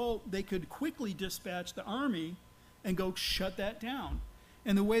into revolt, they could quickly dispatch the army and go shut that down.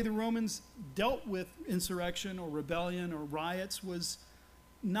 And the way the Romans dealt with insurrection or rebellion or riots was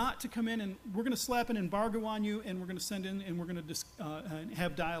not to come in and we're going to slap an embargo on you and we're going to send in and we're going to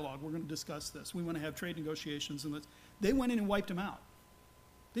have dialogue. We're going to discuss this. We want to have trade negotiations. And they went in and wiped them out.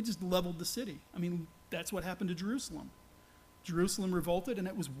 They just leveled the city. I mean, that's what happened to Jerusalem. Jerusalem revolted and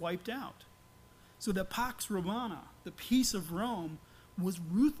it was wiped out. So the Pax Romana, the peace of Rome, was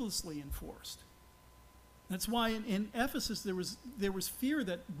ruthlessly enforced. That's why in Ephesus there was fear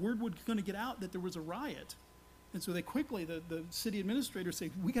that word was going to get out that there was a riot. And so they quickly, the city administrators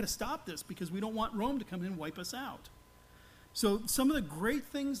say, we got to stop this because we don't want Rome to come in and wipe us out. So some of the great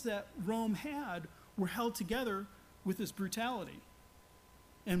things that Rome had were held together with this brutality.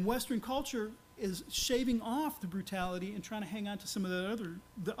 And Western culture is shaving off the brutality and trying to hang on to some of the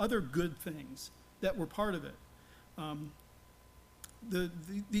other good things that were part of it.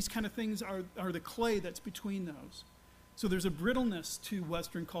 These kind of things are the clay that's between those. So there's a brittleness to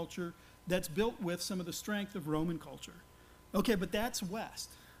Western culture that's built with some of the strength of Roman culture. Okay, but that's West,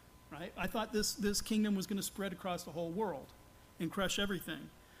 right? I thought this kingdom was going to spread across the whole world and crush everything.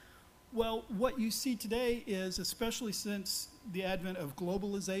 Well, what you see today is, especially since the advent of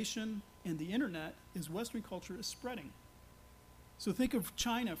globalization and the internet, is Western culture is spreading. So think of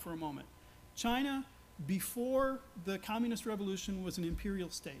China for a moment. China, before the Communist Revolution, was an imperial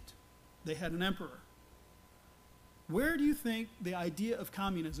state. They had an emperor. Where do you think the idea of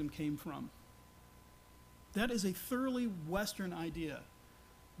communism came from? That is a thoroughly Western idea.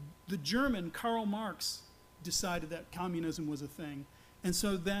 The German, Karl Marx, decided that communism was a thing. And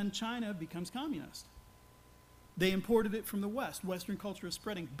so then China becomes communist. They imported it from the West. Western culture is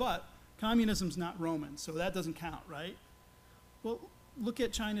spreading. But communism's not Roman, so that doesn't count, right? Well, look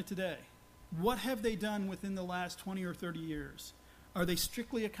at China today. What have they done within the last 20 or 30 years? Are they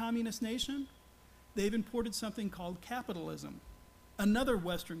strictly a communist nation? They've imported something called capitalism, another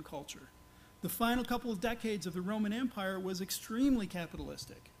Western culture. The final couple of decades of the Roman Empire was extremely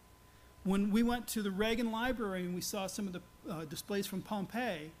capitalistic. When we went to the Reagan Library and we saw some of the displays from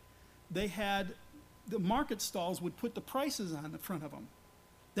Pompeii, they had the market stalls would put the prices on the front of them.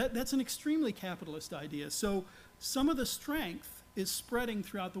 That's an extremely capitalist idea. So some of the strength is spreading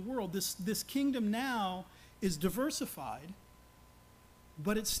throughout the world. This kingdom now is diversified,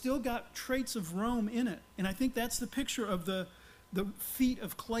 but it's still got traits of Rome in it. And I think that's the picture of the feet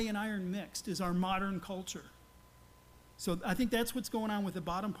of clay and iron mixed is our modern culture. So I think that's what's going on with the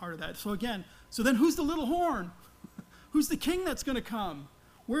bottom part of that. So again, so then who's the little horn? Who's the king that's going to come?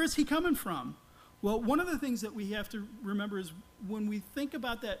 Where is he coming from? Well, one of the things that we have to remember is when we think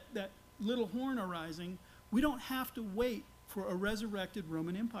about that little horn arising, we don't have to wait for a resurrected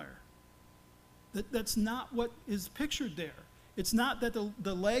Roman Empire. That's not what is pictured there. It's not that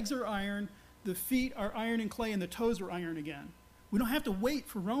the legs are iron, the feet are iron and clay, and the toes are iron again. We don't have to wait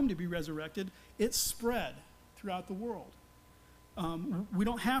for Rome to be resurrected. It's spread throughout the world. We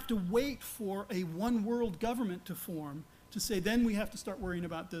don't have to wait for a one world government to form to say then we have to start worrying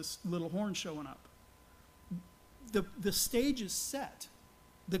about this little horn showing up. The stage is set.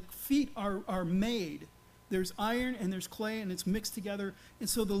 The feet are made. There's iron and there's clay and it's mixed together. And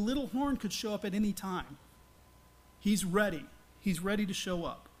so the little horn could show up at any time. He's ready. He's ready to show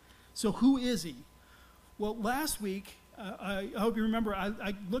up. So who is he? Well, last week, I hope you remember,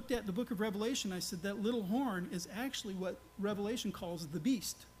 I looked at the book of Revelation. I said that little horn is actually what Revelation calls the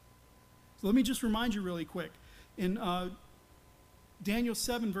beast. So let me just remind you really quick. In Daniel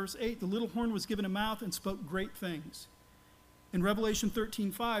 7, verse 8, the little horn was given a mouth and spoke great things. In Revelation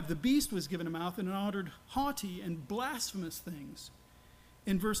 13:5, the beast was given a mouth and uttered haughty and blasphemous things.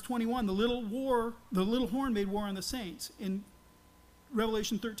 In verse 21, the little horn made war on the saints. In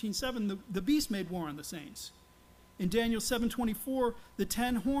Revelation 13:7, the beast made war on the saints. In Daniel 7:24, the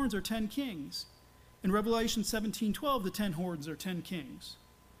 10 horns are 10 kings. In Revelation 17:12, the 10 horns are 10 kings.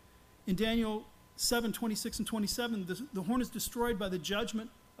 In Daniel 7:26 and 27, the horn is destroyed by the judgment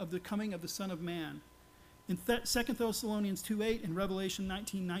of the coming of the Son of Man. In 2 Thessalonians 2:8 and Revelation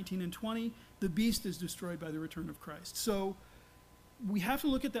 19:19 and 20, the beast is destroyed by the return of Christ. So we have to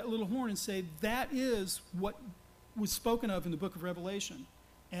look at that little horn and say that is what was spoken of in the book of Revelation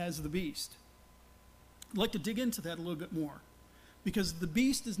as the beast. I'd like to dig into that a little bit more because the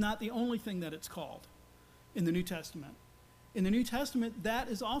beast is not the only thing that it's called in the New Testament. In the New Testament, that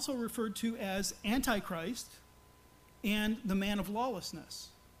is also referred to as Antichrist and the man of lawlessness.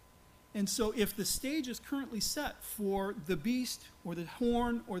 And so if the stage is currently set for the beast or the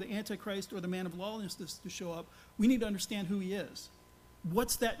horn or the Antichrist or the man of lawlessness to show up, we need to understand who he is.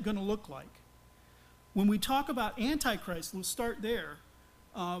 What's that going to look like? When we talk about Antichrist, we'll start there.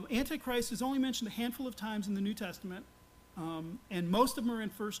 Antichrist is only mentioned a handful of times in the New Testament, and most of them are in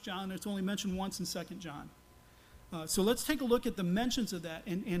 1 John. It's only mentioned once in 2 John. So let's take a look at the mentions of that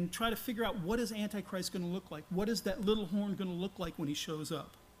and try to figure out what is Antichrist going to look like. What is that little horn going to look like when he shows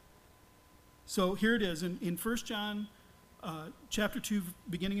up? So here it is in 1 John chapter 2,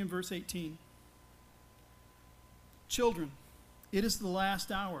 beginning in verse 18. Children, it is the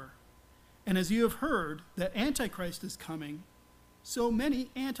last hour. And as you have heard that Antichrist is coming, so many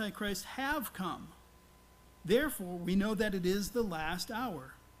Antichrists have come. Therefore, we know that it is the last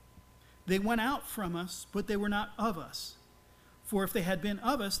hour. They went out from us, but they were not of us. For if they had been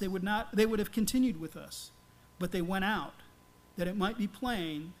of us, they would have continued with us. But they went out, that it might be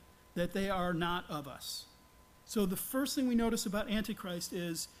plain that they are not of us. So the first thing we notice about Antichrist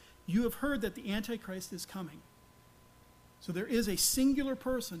is, you have heard that the Antichrist is coming. So there is a singular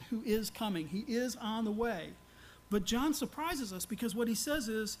person who is coming. He is on the way. But John surprises us because what he says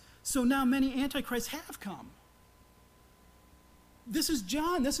is, so now many Antichrists have come. This is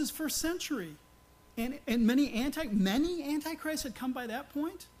John. This is first century. And many Antichrists had come by that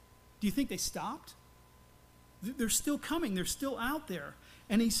point. Do you think they stopped? They're still coming. They're still out there.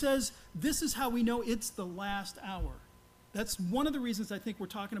 And he says, this is how we know it's the last hour. That's one of the reasons I think we're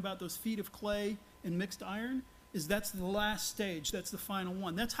talking about those feet of clay and mixed iron, is that's the last stage. That's the final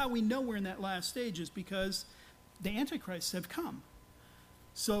one. That's how we know we're in that last stage, is because the Antichrists have come.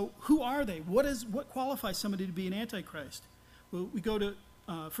 So who are they? What qualifies somebody to be an Antichrist? Well, we go to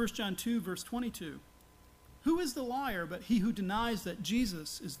 1 John 2, verse 22. Who is the liar but he who denies that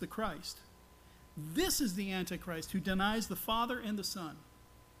Jesus is the Christ? This is the Antichrist who denies the Father and the Son.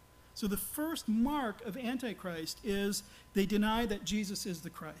 So the first mark of Antichrist is they deny that Jesus is the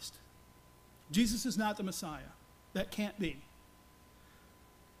Christ. Jesus is not the Messiah. That can't be.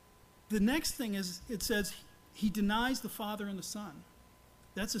 The next thing is, it says he denies the Father and the Son.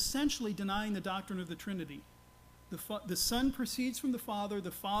 That's essentially denying the doctrine of the Trinity. The Son proceeds from the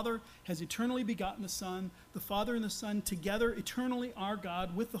Father has eternally begotten the Son. The Father and the Son together eternally are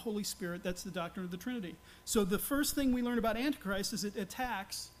God with the Holy Spirit. That's the doctrine of the Trinity. So the first thing we learn about Antichrist is it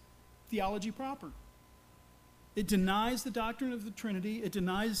attacks theology proper. It denies the doctrine of the Trinity. It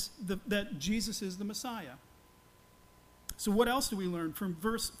denies that Jesus is the Messiah. So what else do we learn from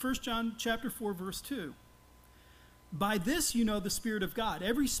 1 John chapter 4, verse 2? By this you know the Spirit of God.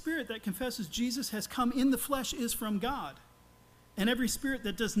 Every spirit that confesses Jesus has come in the flesh is from God. And every spirit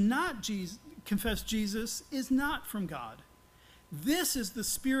that does not confess Jesus is not from God. This is the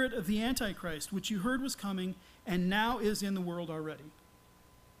spirit of the Antichrist, which you heard was coming and now is in the world already.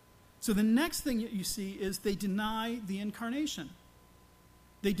 So the next thing that you see is they deny the incarnation.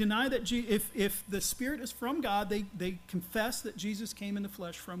 They deny that if the Spirit is from God, they confess that Jesus came in the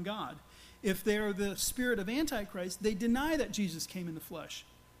flesh from God. If they're the spirit of Antichrist, they deny that Jesus came in the flesh.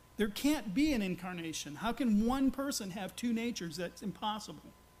 There can't be an incarnation. How can one person have two natures? That's impossible.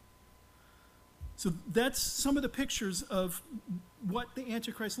 So that's some of the pictures of what the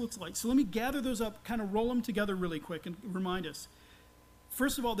Antichrist looks like. So let me gather those up, kind of roll them together really quick and remind us.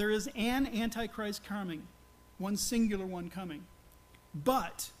 First of all, there is an Antichrist coming, one singular one coming.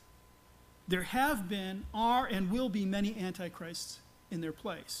 But there have been, are, and will be many Antichrists in their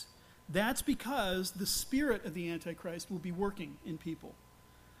place. That's because the spirit of the Antichrist will be working in people.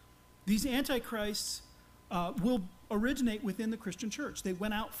 These Antichrists will originate within the Christian church. They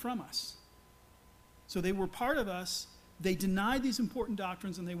went out from us. So they were part of us. They denied these important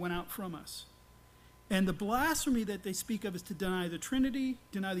doctrines and they went out from us. And the blasphemy that they speak of is to deny the Trinity,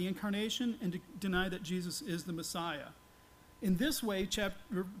 deny the incarnation, and to deny that Jesus is the Messiah. In this way,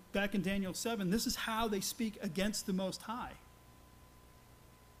 back in Daniel 7, this is how they speak against the Most High.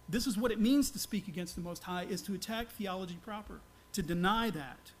 This is what it means to speak against the Most High, is to attack theology proper, to deny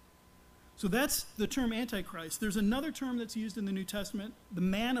that. So that's the term Antichrist. There's another term that's used in the New Testament, the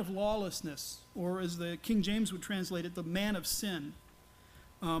man of lawlessness, or as the King James would translate it, the man of sin.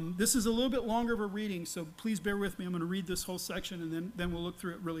 This is a little bit longer of a reading, so please bear with me. I'm going to read this whole section, and then we'll look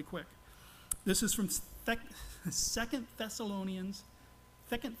through it really quick. This is from 2 Thessalonians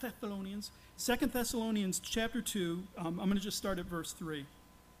chapter 2. I'm going to just start at verse 3.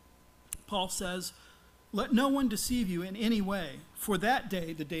 Paul says, "Let no one deceive you in any way, for that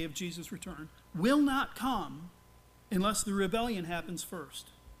day, the day of Jesus' return, will not come unless the rebellion happens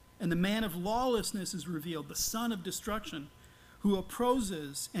first, and the man of lawlessness is revealed, the son of destruction, who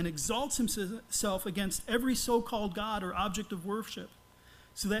opposes and exalts himself against every so-called God or object of worship,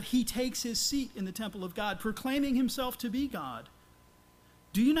 so that he takes his seat in the temple of God, proclaiming himself to be God.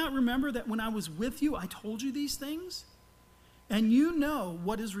 Do you not remember that when I was with you, I told you these things? And you know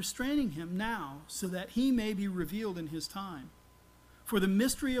what is restraining him now, so that he may be revealed in his time. For the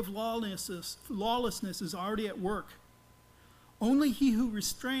mystery of lawlessness is already at work. Only he who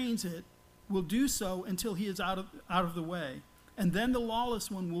restrains it will do so until he is out of the way. And then the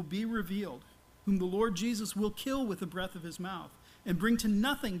lawless one will be revealed, whom the Lord Jesus will kill with the breath of his mouth, and bring to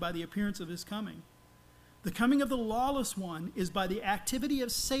nothing by the appearance of his coming. The coming of the lawless one is by the activity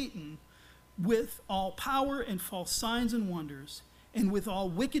of Satan, with all power and false signs and wonders, and with all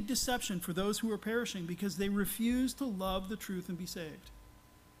wicked deception for those who are perishing, because they refuse to love the truth and be saved.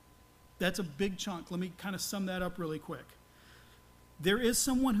 That's a big chunk. Let me kind of sum that up really quick. There is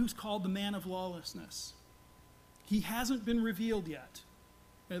someone who's called the man of lawlessness. He hasn't been revealed yet.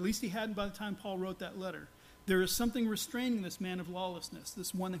 At least he hadn't by the time Paul wrote that letter. There is something restraining this man of lawlessness,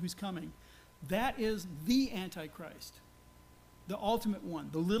 this one who's coming. That is the Antichrist, the ultimate one,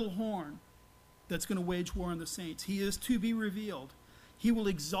 the little horn that's going to wage war on the saints. He is to be revealed. He will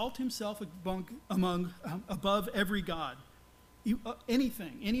exalt himself above every god.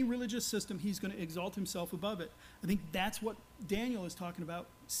 Anything, any religious system, he's going to exalt himself above it. I think that's what Daniel is talking about,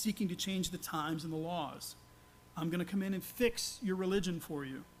 seeking to change the times and the laws. I'm going to come in and fix your religion for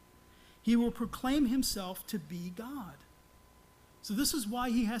you. He will proclaim himself to be God. So this is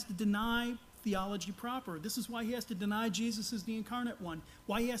why he has to deny theology proper. This is why he has to deny Jesus as the incarnate one,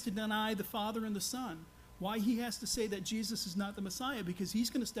 why he has to deny the Father and the Son, why he has to say that Jesus is not the Messiah, because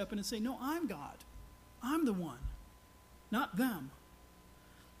he's going to step in and say, no, I'm God. I'm the one, not them.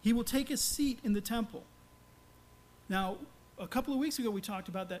 He will take his seat in the temple. Now, a couple of weeks ago we talked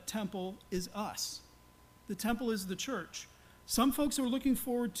about that temple is us. The temple is the church. Some folks are looking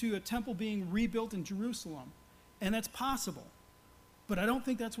forward to a temple being rebuilt in Jerusalem, and that's possible. But I don't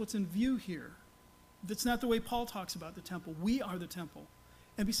think that's what's in view here. That's not the way Paul talks about the temple. We are the temple.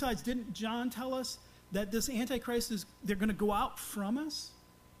 And besides, didn't John tell us that this Antichrist they're going to go out from us?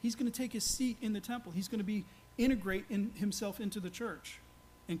 He's going to take his seat in the temple. He's going to integrate himself into the church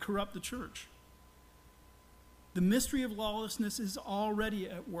and corrupt the church. The mystery of lawlessness is already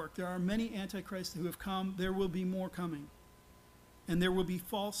at work. There are many antichrists who have come. There will be more coming. And there will be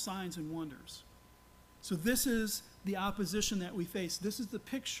false signs and wonders. So this is the opposition that we face. This is the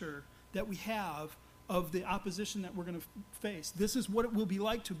picture that we have of the opposition that we're going to face. This is what it will be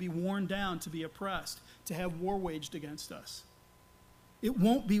like to be worn down, to be oppressed, to have war waged against us. It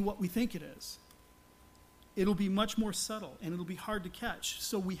won't be what we think it is. It'll be much more subtle, and it'll be hard to catch.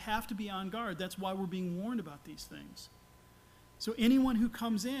 So we have to be on guard. That's why we're being warned about these things. So anyone who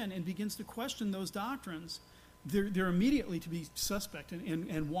comes in and begins to question those doctrines, they're immediately to be suspect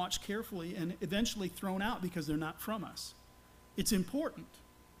and watched carefully and eventually thrown out because they're not from us. It's important.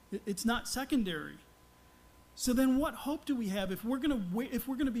 It's not secondary. So then what hope do we have if we're going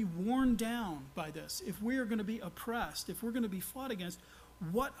to be worn down by this, if we are going to be oppressed, if we're going to be fought against?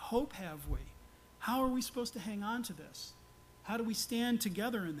 What hope have we? How are we supposed to hang on to this? How do we stand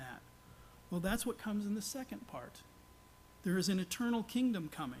together in that? Well, that's what comes in the second part. There is an eternal kingdom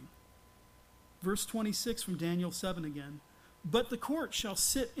coming. Verse 26 from Daniel 7 again. But the court shall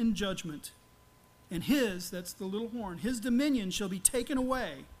sit in judgment, and that's the little horn, his dominion shall be taken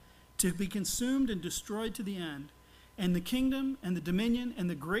away, to be consumed and destroyed to the end. And the kingdom and the dominion and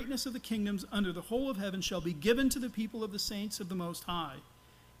the greatness of the kingdoms under the whole of heaven shall be given to the people of the saints of the Most High.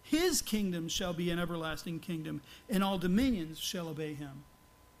 His kingdom shall be an everlasting kingdom, and all dominions shall obey him.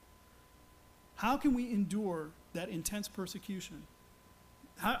 How can we endure that intense persecution?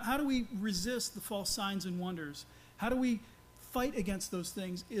 How do we resist the false signs and wonders? How do we fight against those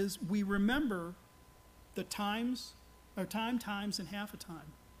things? Is we remember the times, times, and half a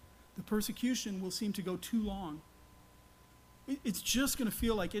time. The persecution will seem to go too long. It's just going to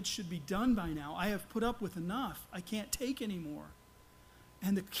feel like it should be done by now. I have put up with enough. I can't take anymore.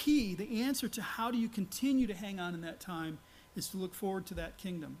 And the key, the answer to how do you continue to hang on in that time is to look forward to that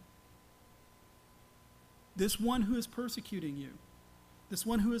kingdom. This one who is persecuting you, this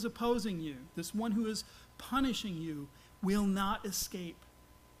one who is opposing you, this one who is punishing you will not escape.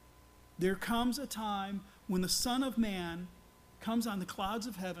 There comes a time when the Son of Man comes on the clouds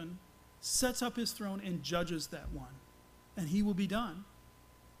of heaven, sets up his throne, and judges that one. And he will be done.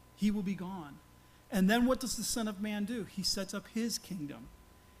 He will be gone. And then what does the Son of Man do? He sets up his kingdom.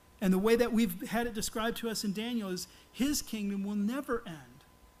 And the way that we've had it described to us in Daniel is his kingdom will never end.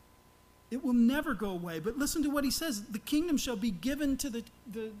 It will never go away. But listen to what he says. The kingdom shall be given to the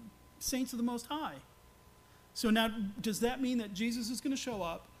saints of the Most High. So now, does that mean that Jesus is going to show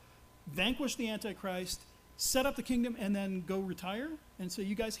up, vanquish the Antichrist, set up the kingdom and then go retire and say,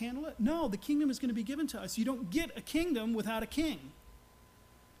 you guys handle it? No, the kingdom is going to be given to us. You don't get a kingdom without a king.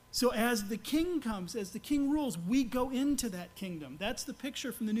 So as the king comes, as the king rules, we go into that kingdom. That's the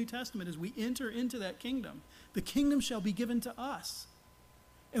picture from the New Testament, as we enter into that kingdom. The kingdom shall be given to us.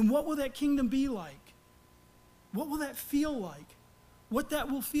 And what will that kingdom be like? What will that feel like? What that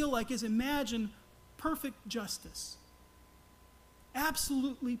will feel like is, imagine perfect justice.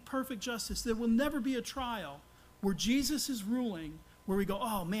 Absolutely perfect justice. There will never be a trial where Jesus is ruling where we go,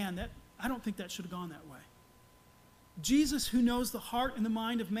 oh man, I don't think that should have gone that way. Jesus, who knows the heart and the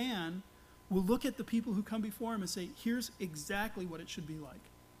mind of man, will look at the people who come before him and say, here's exactly what it should be like.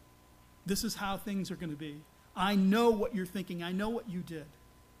 This is how things are going to be. I know what you're thinking. I know what you did.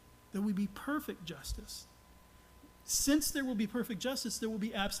 There will be perfect justice. Since there will be perfect justice, there will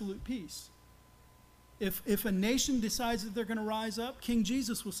be absolute peace. If a nation decides that they're going to rise up, King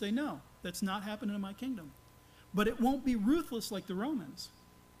Jesus will say, no, that's not happening in my kingdom. But it won't be ruthless like the Romans.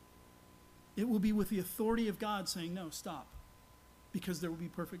 It will be with the authority of God saying, no, stop, because there will be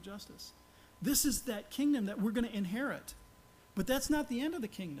perfect justice. This is that kingdom that we're going to inherit. But that's not the end of the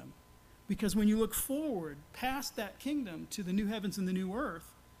kingdom, because when you look forward past that kingdom to the new heavens and the new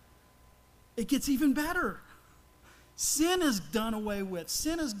earth, it gets even better. Sin is done away with.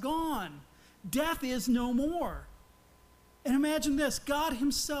 Sin is gone. Death is no more. And imagine this, God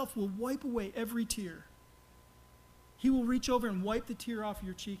himself will wipe away every tear. He will reach over and wipe the tear off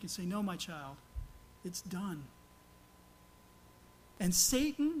your cheek and say, no, my child, it's done. And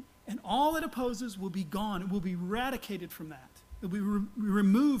Satan and all that opposes will be gone. It will be eradicated from that. It will be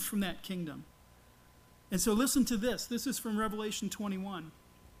removed from that kingdom. And so listen to this. This is from Revelation 21.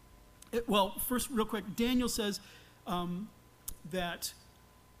 First, real quick, Daniel says that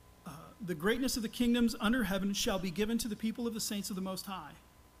the greatness of the kingdoms under heaven shall be given to the people of the saints of the Most High.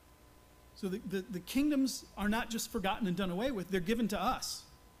 So the kingdoms are not just forgotten and done away with. They're given to us.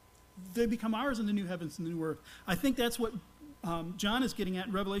 They become ours in the new heavens and the new earth. I think that's what John is getting at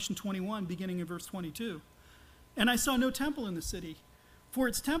in Revelation 21, beginning in verse 22. And I saw no temple in the city, for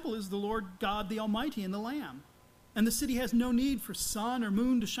its temple is the Lord God the Almighty and the Lamb. And the city has no need for sun or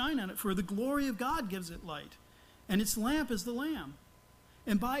moon to shine on it, for the glory of God gives it light. And its lamp is the Lamb.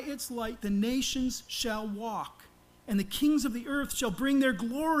 And by its light the nations shall walk, and the kings of the earth shall bring their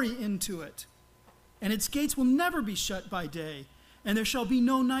glory into it. And its gates will never be shut by day, and there shall be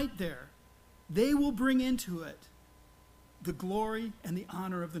no night there. They will bring into it the glory and the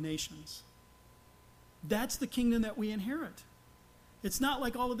honor of the nations. That's the kingdom that we inherit. It's not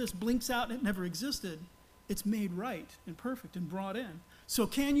like all of this blinks out and it never existed. It's made right and perfect and brought in. So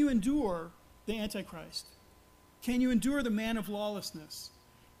can you endure the Antichrist? Can you endure the man of lawlessness?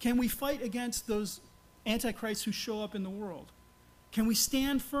 Can we fight against those Antichrists who show up in the world? Can we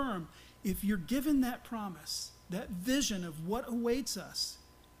stand firm? If you're given that promise, that vision of what awaits us,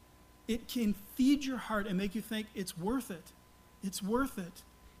 it can feed your heart and make you think it's worth it. It's worth it.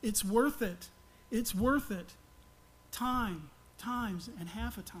 It's worth it. It's worth it. Times and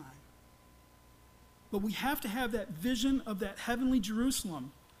half a time. But we have to have that vision of that heavenly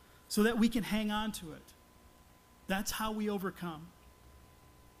Jerusalem so that we can hang on to it. That's how we overcome.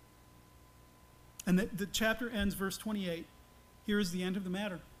 And the chapter ends, verse 28. Here is the end of the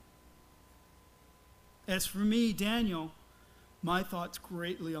matter. As for me, Daniel, my thoughts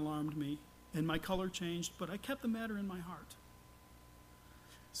greatly alarmed me, and my color changed, but I kept the matter in my heart.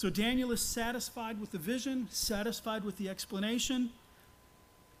 So Daniel is satisfied with the vision, satisfied with the explanation,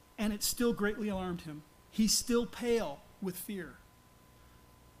 and it still greatly alarmed him. He's still pale with fear.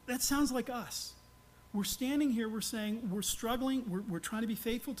 That sounds like us. We're standing here, we're saying, we're struggling, we're trying to be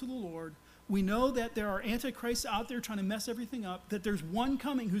faithful to the Lord. We know that there are antichrists out there trying to mess everything up, that there's one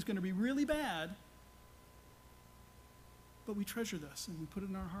coming who's going to be really bad. But we treasure this and we put it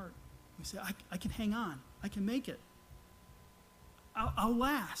in our heart. We say, I can hang on. I can make it. I'll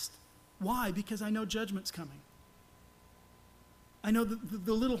last. Why? Because I know judgment's coming. I know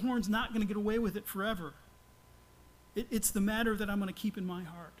the little horn's not going to get away with it forever. It's the matter that I'm going to keep in my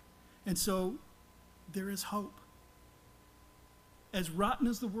heart. And so there is hope. As rotten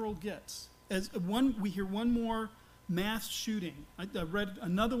as the world gets, we hear one more mass shooting. I read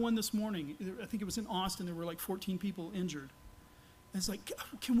another one this morning. I think it was in Austin. There were like 14 people injured. And it's like,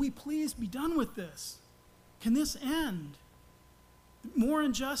 can we please be done with this? Can this end? More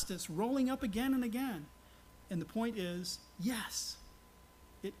injustice rolling up again and again. And the point is, yes,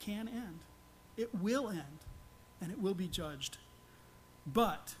 it can end. It will end, and it will be judged.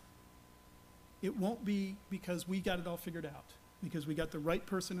 But it won't be because we got it all figured out, because we got the right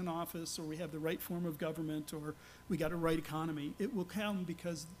person in office, or we have the right form of government, or we got a right economy. It will come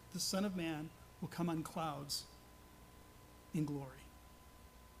because the Son of Man will come on clouds in glory.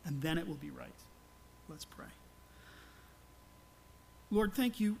 And then it will be right. Let's pray. Lord,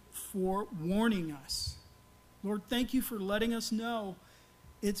 thank you for warning us. Lord, thank you for letting us know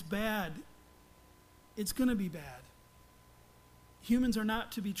it's bad. It's going to be bad. Humans are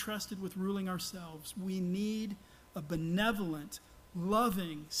not to be trusted with ruling ourselves. We need a benevolent,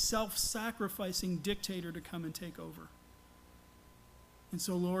 loving, self-sacrificing dictator to come and take over. And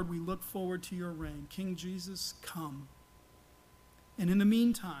so, Lord, we look forward to your reign. King Jesus, come. And in the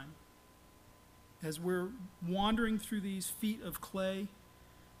meantime, as we're wandering through these feet of clay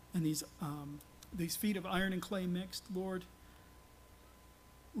and these feet of iron and clay mixed, Lord,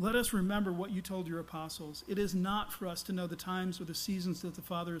 let us remember what you told your apostles. It is not for us to know the times or the seasons that the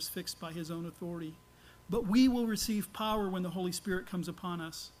Father has fixed by his own authority, but we will receive power when the Holy Spirit comes upon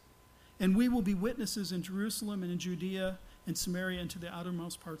us. And we will be witnesses in Jerusalem and in Judea and Samaria and to the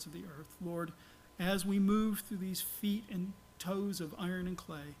outermost parts of the earth. Lord, as we move through these feet and toes of iron and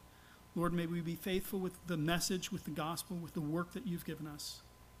clay, Lord, may we be faithful with the message, with the gospel, with the work that you've given us,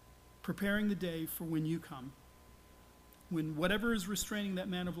 preparing the day for when you come, when whatever is restraining that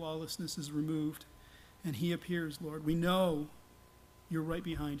man of lawlessness is removed and he appears, Lord. We know you're right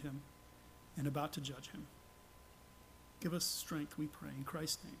behind him and about to judge him. Give us strength, we pray. In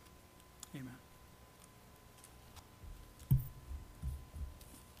Christ's name, amen.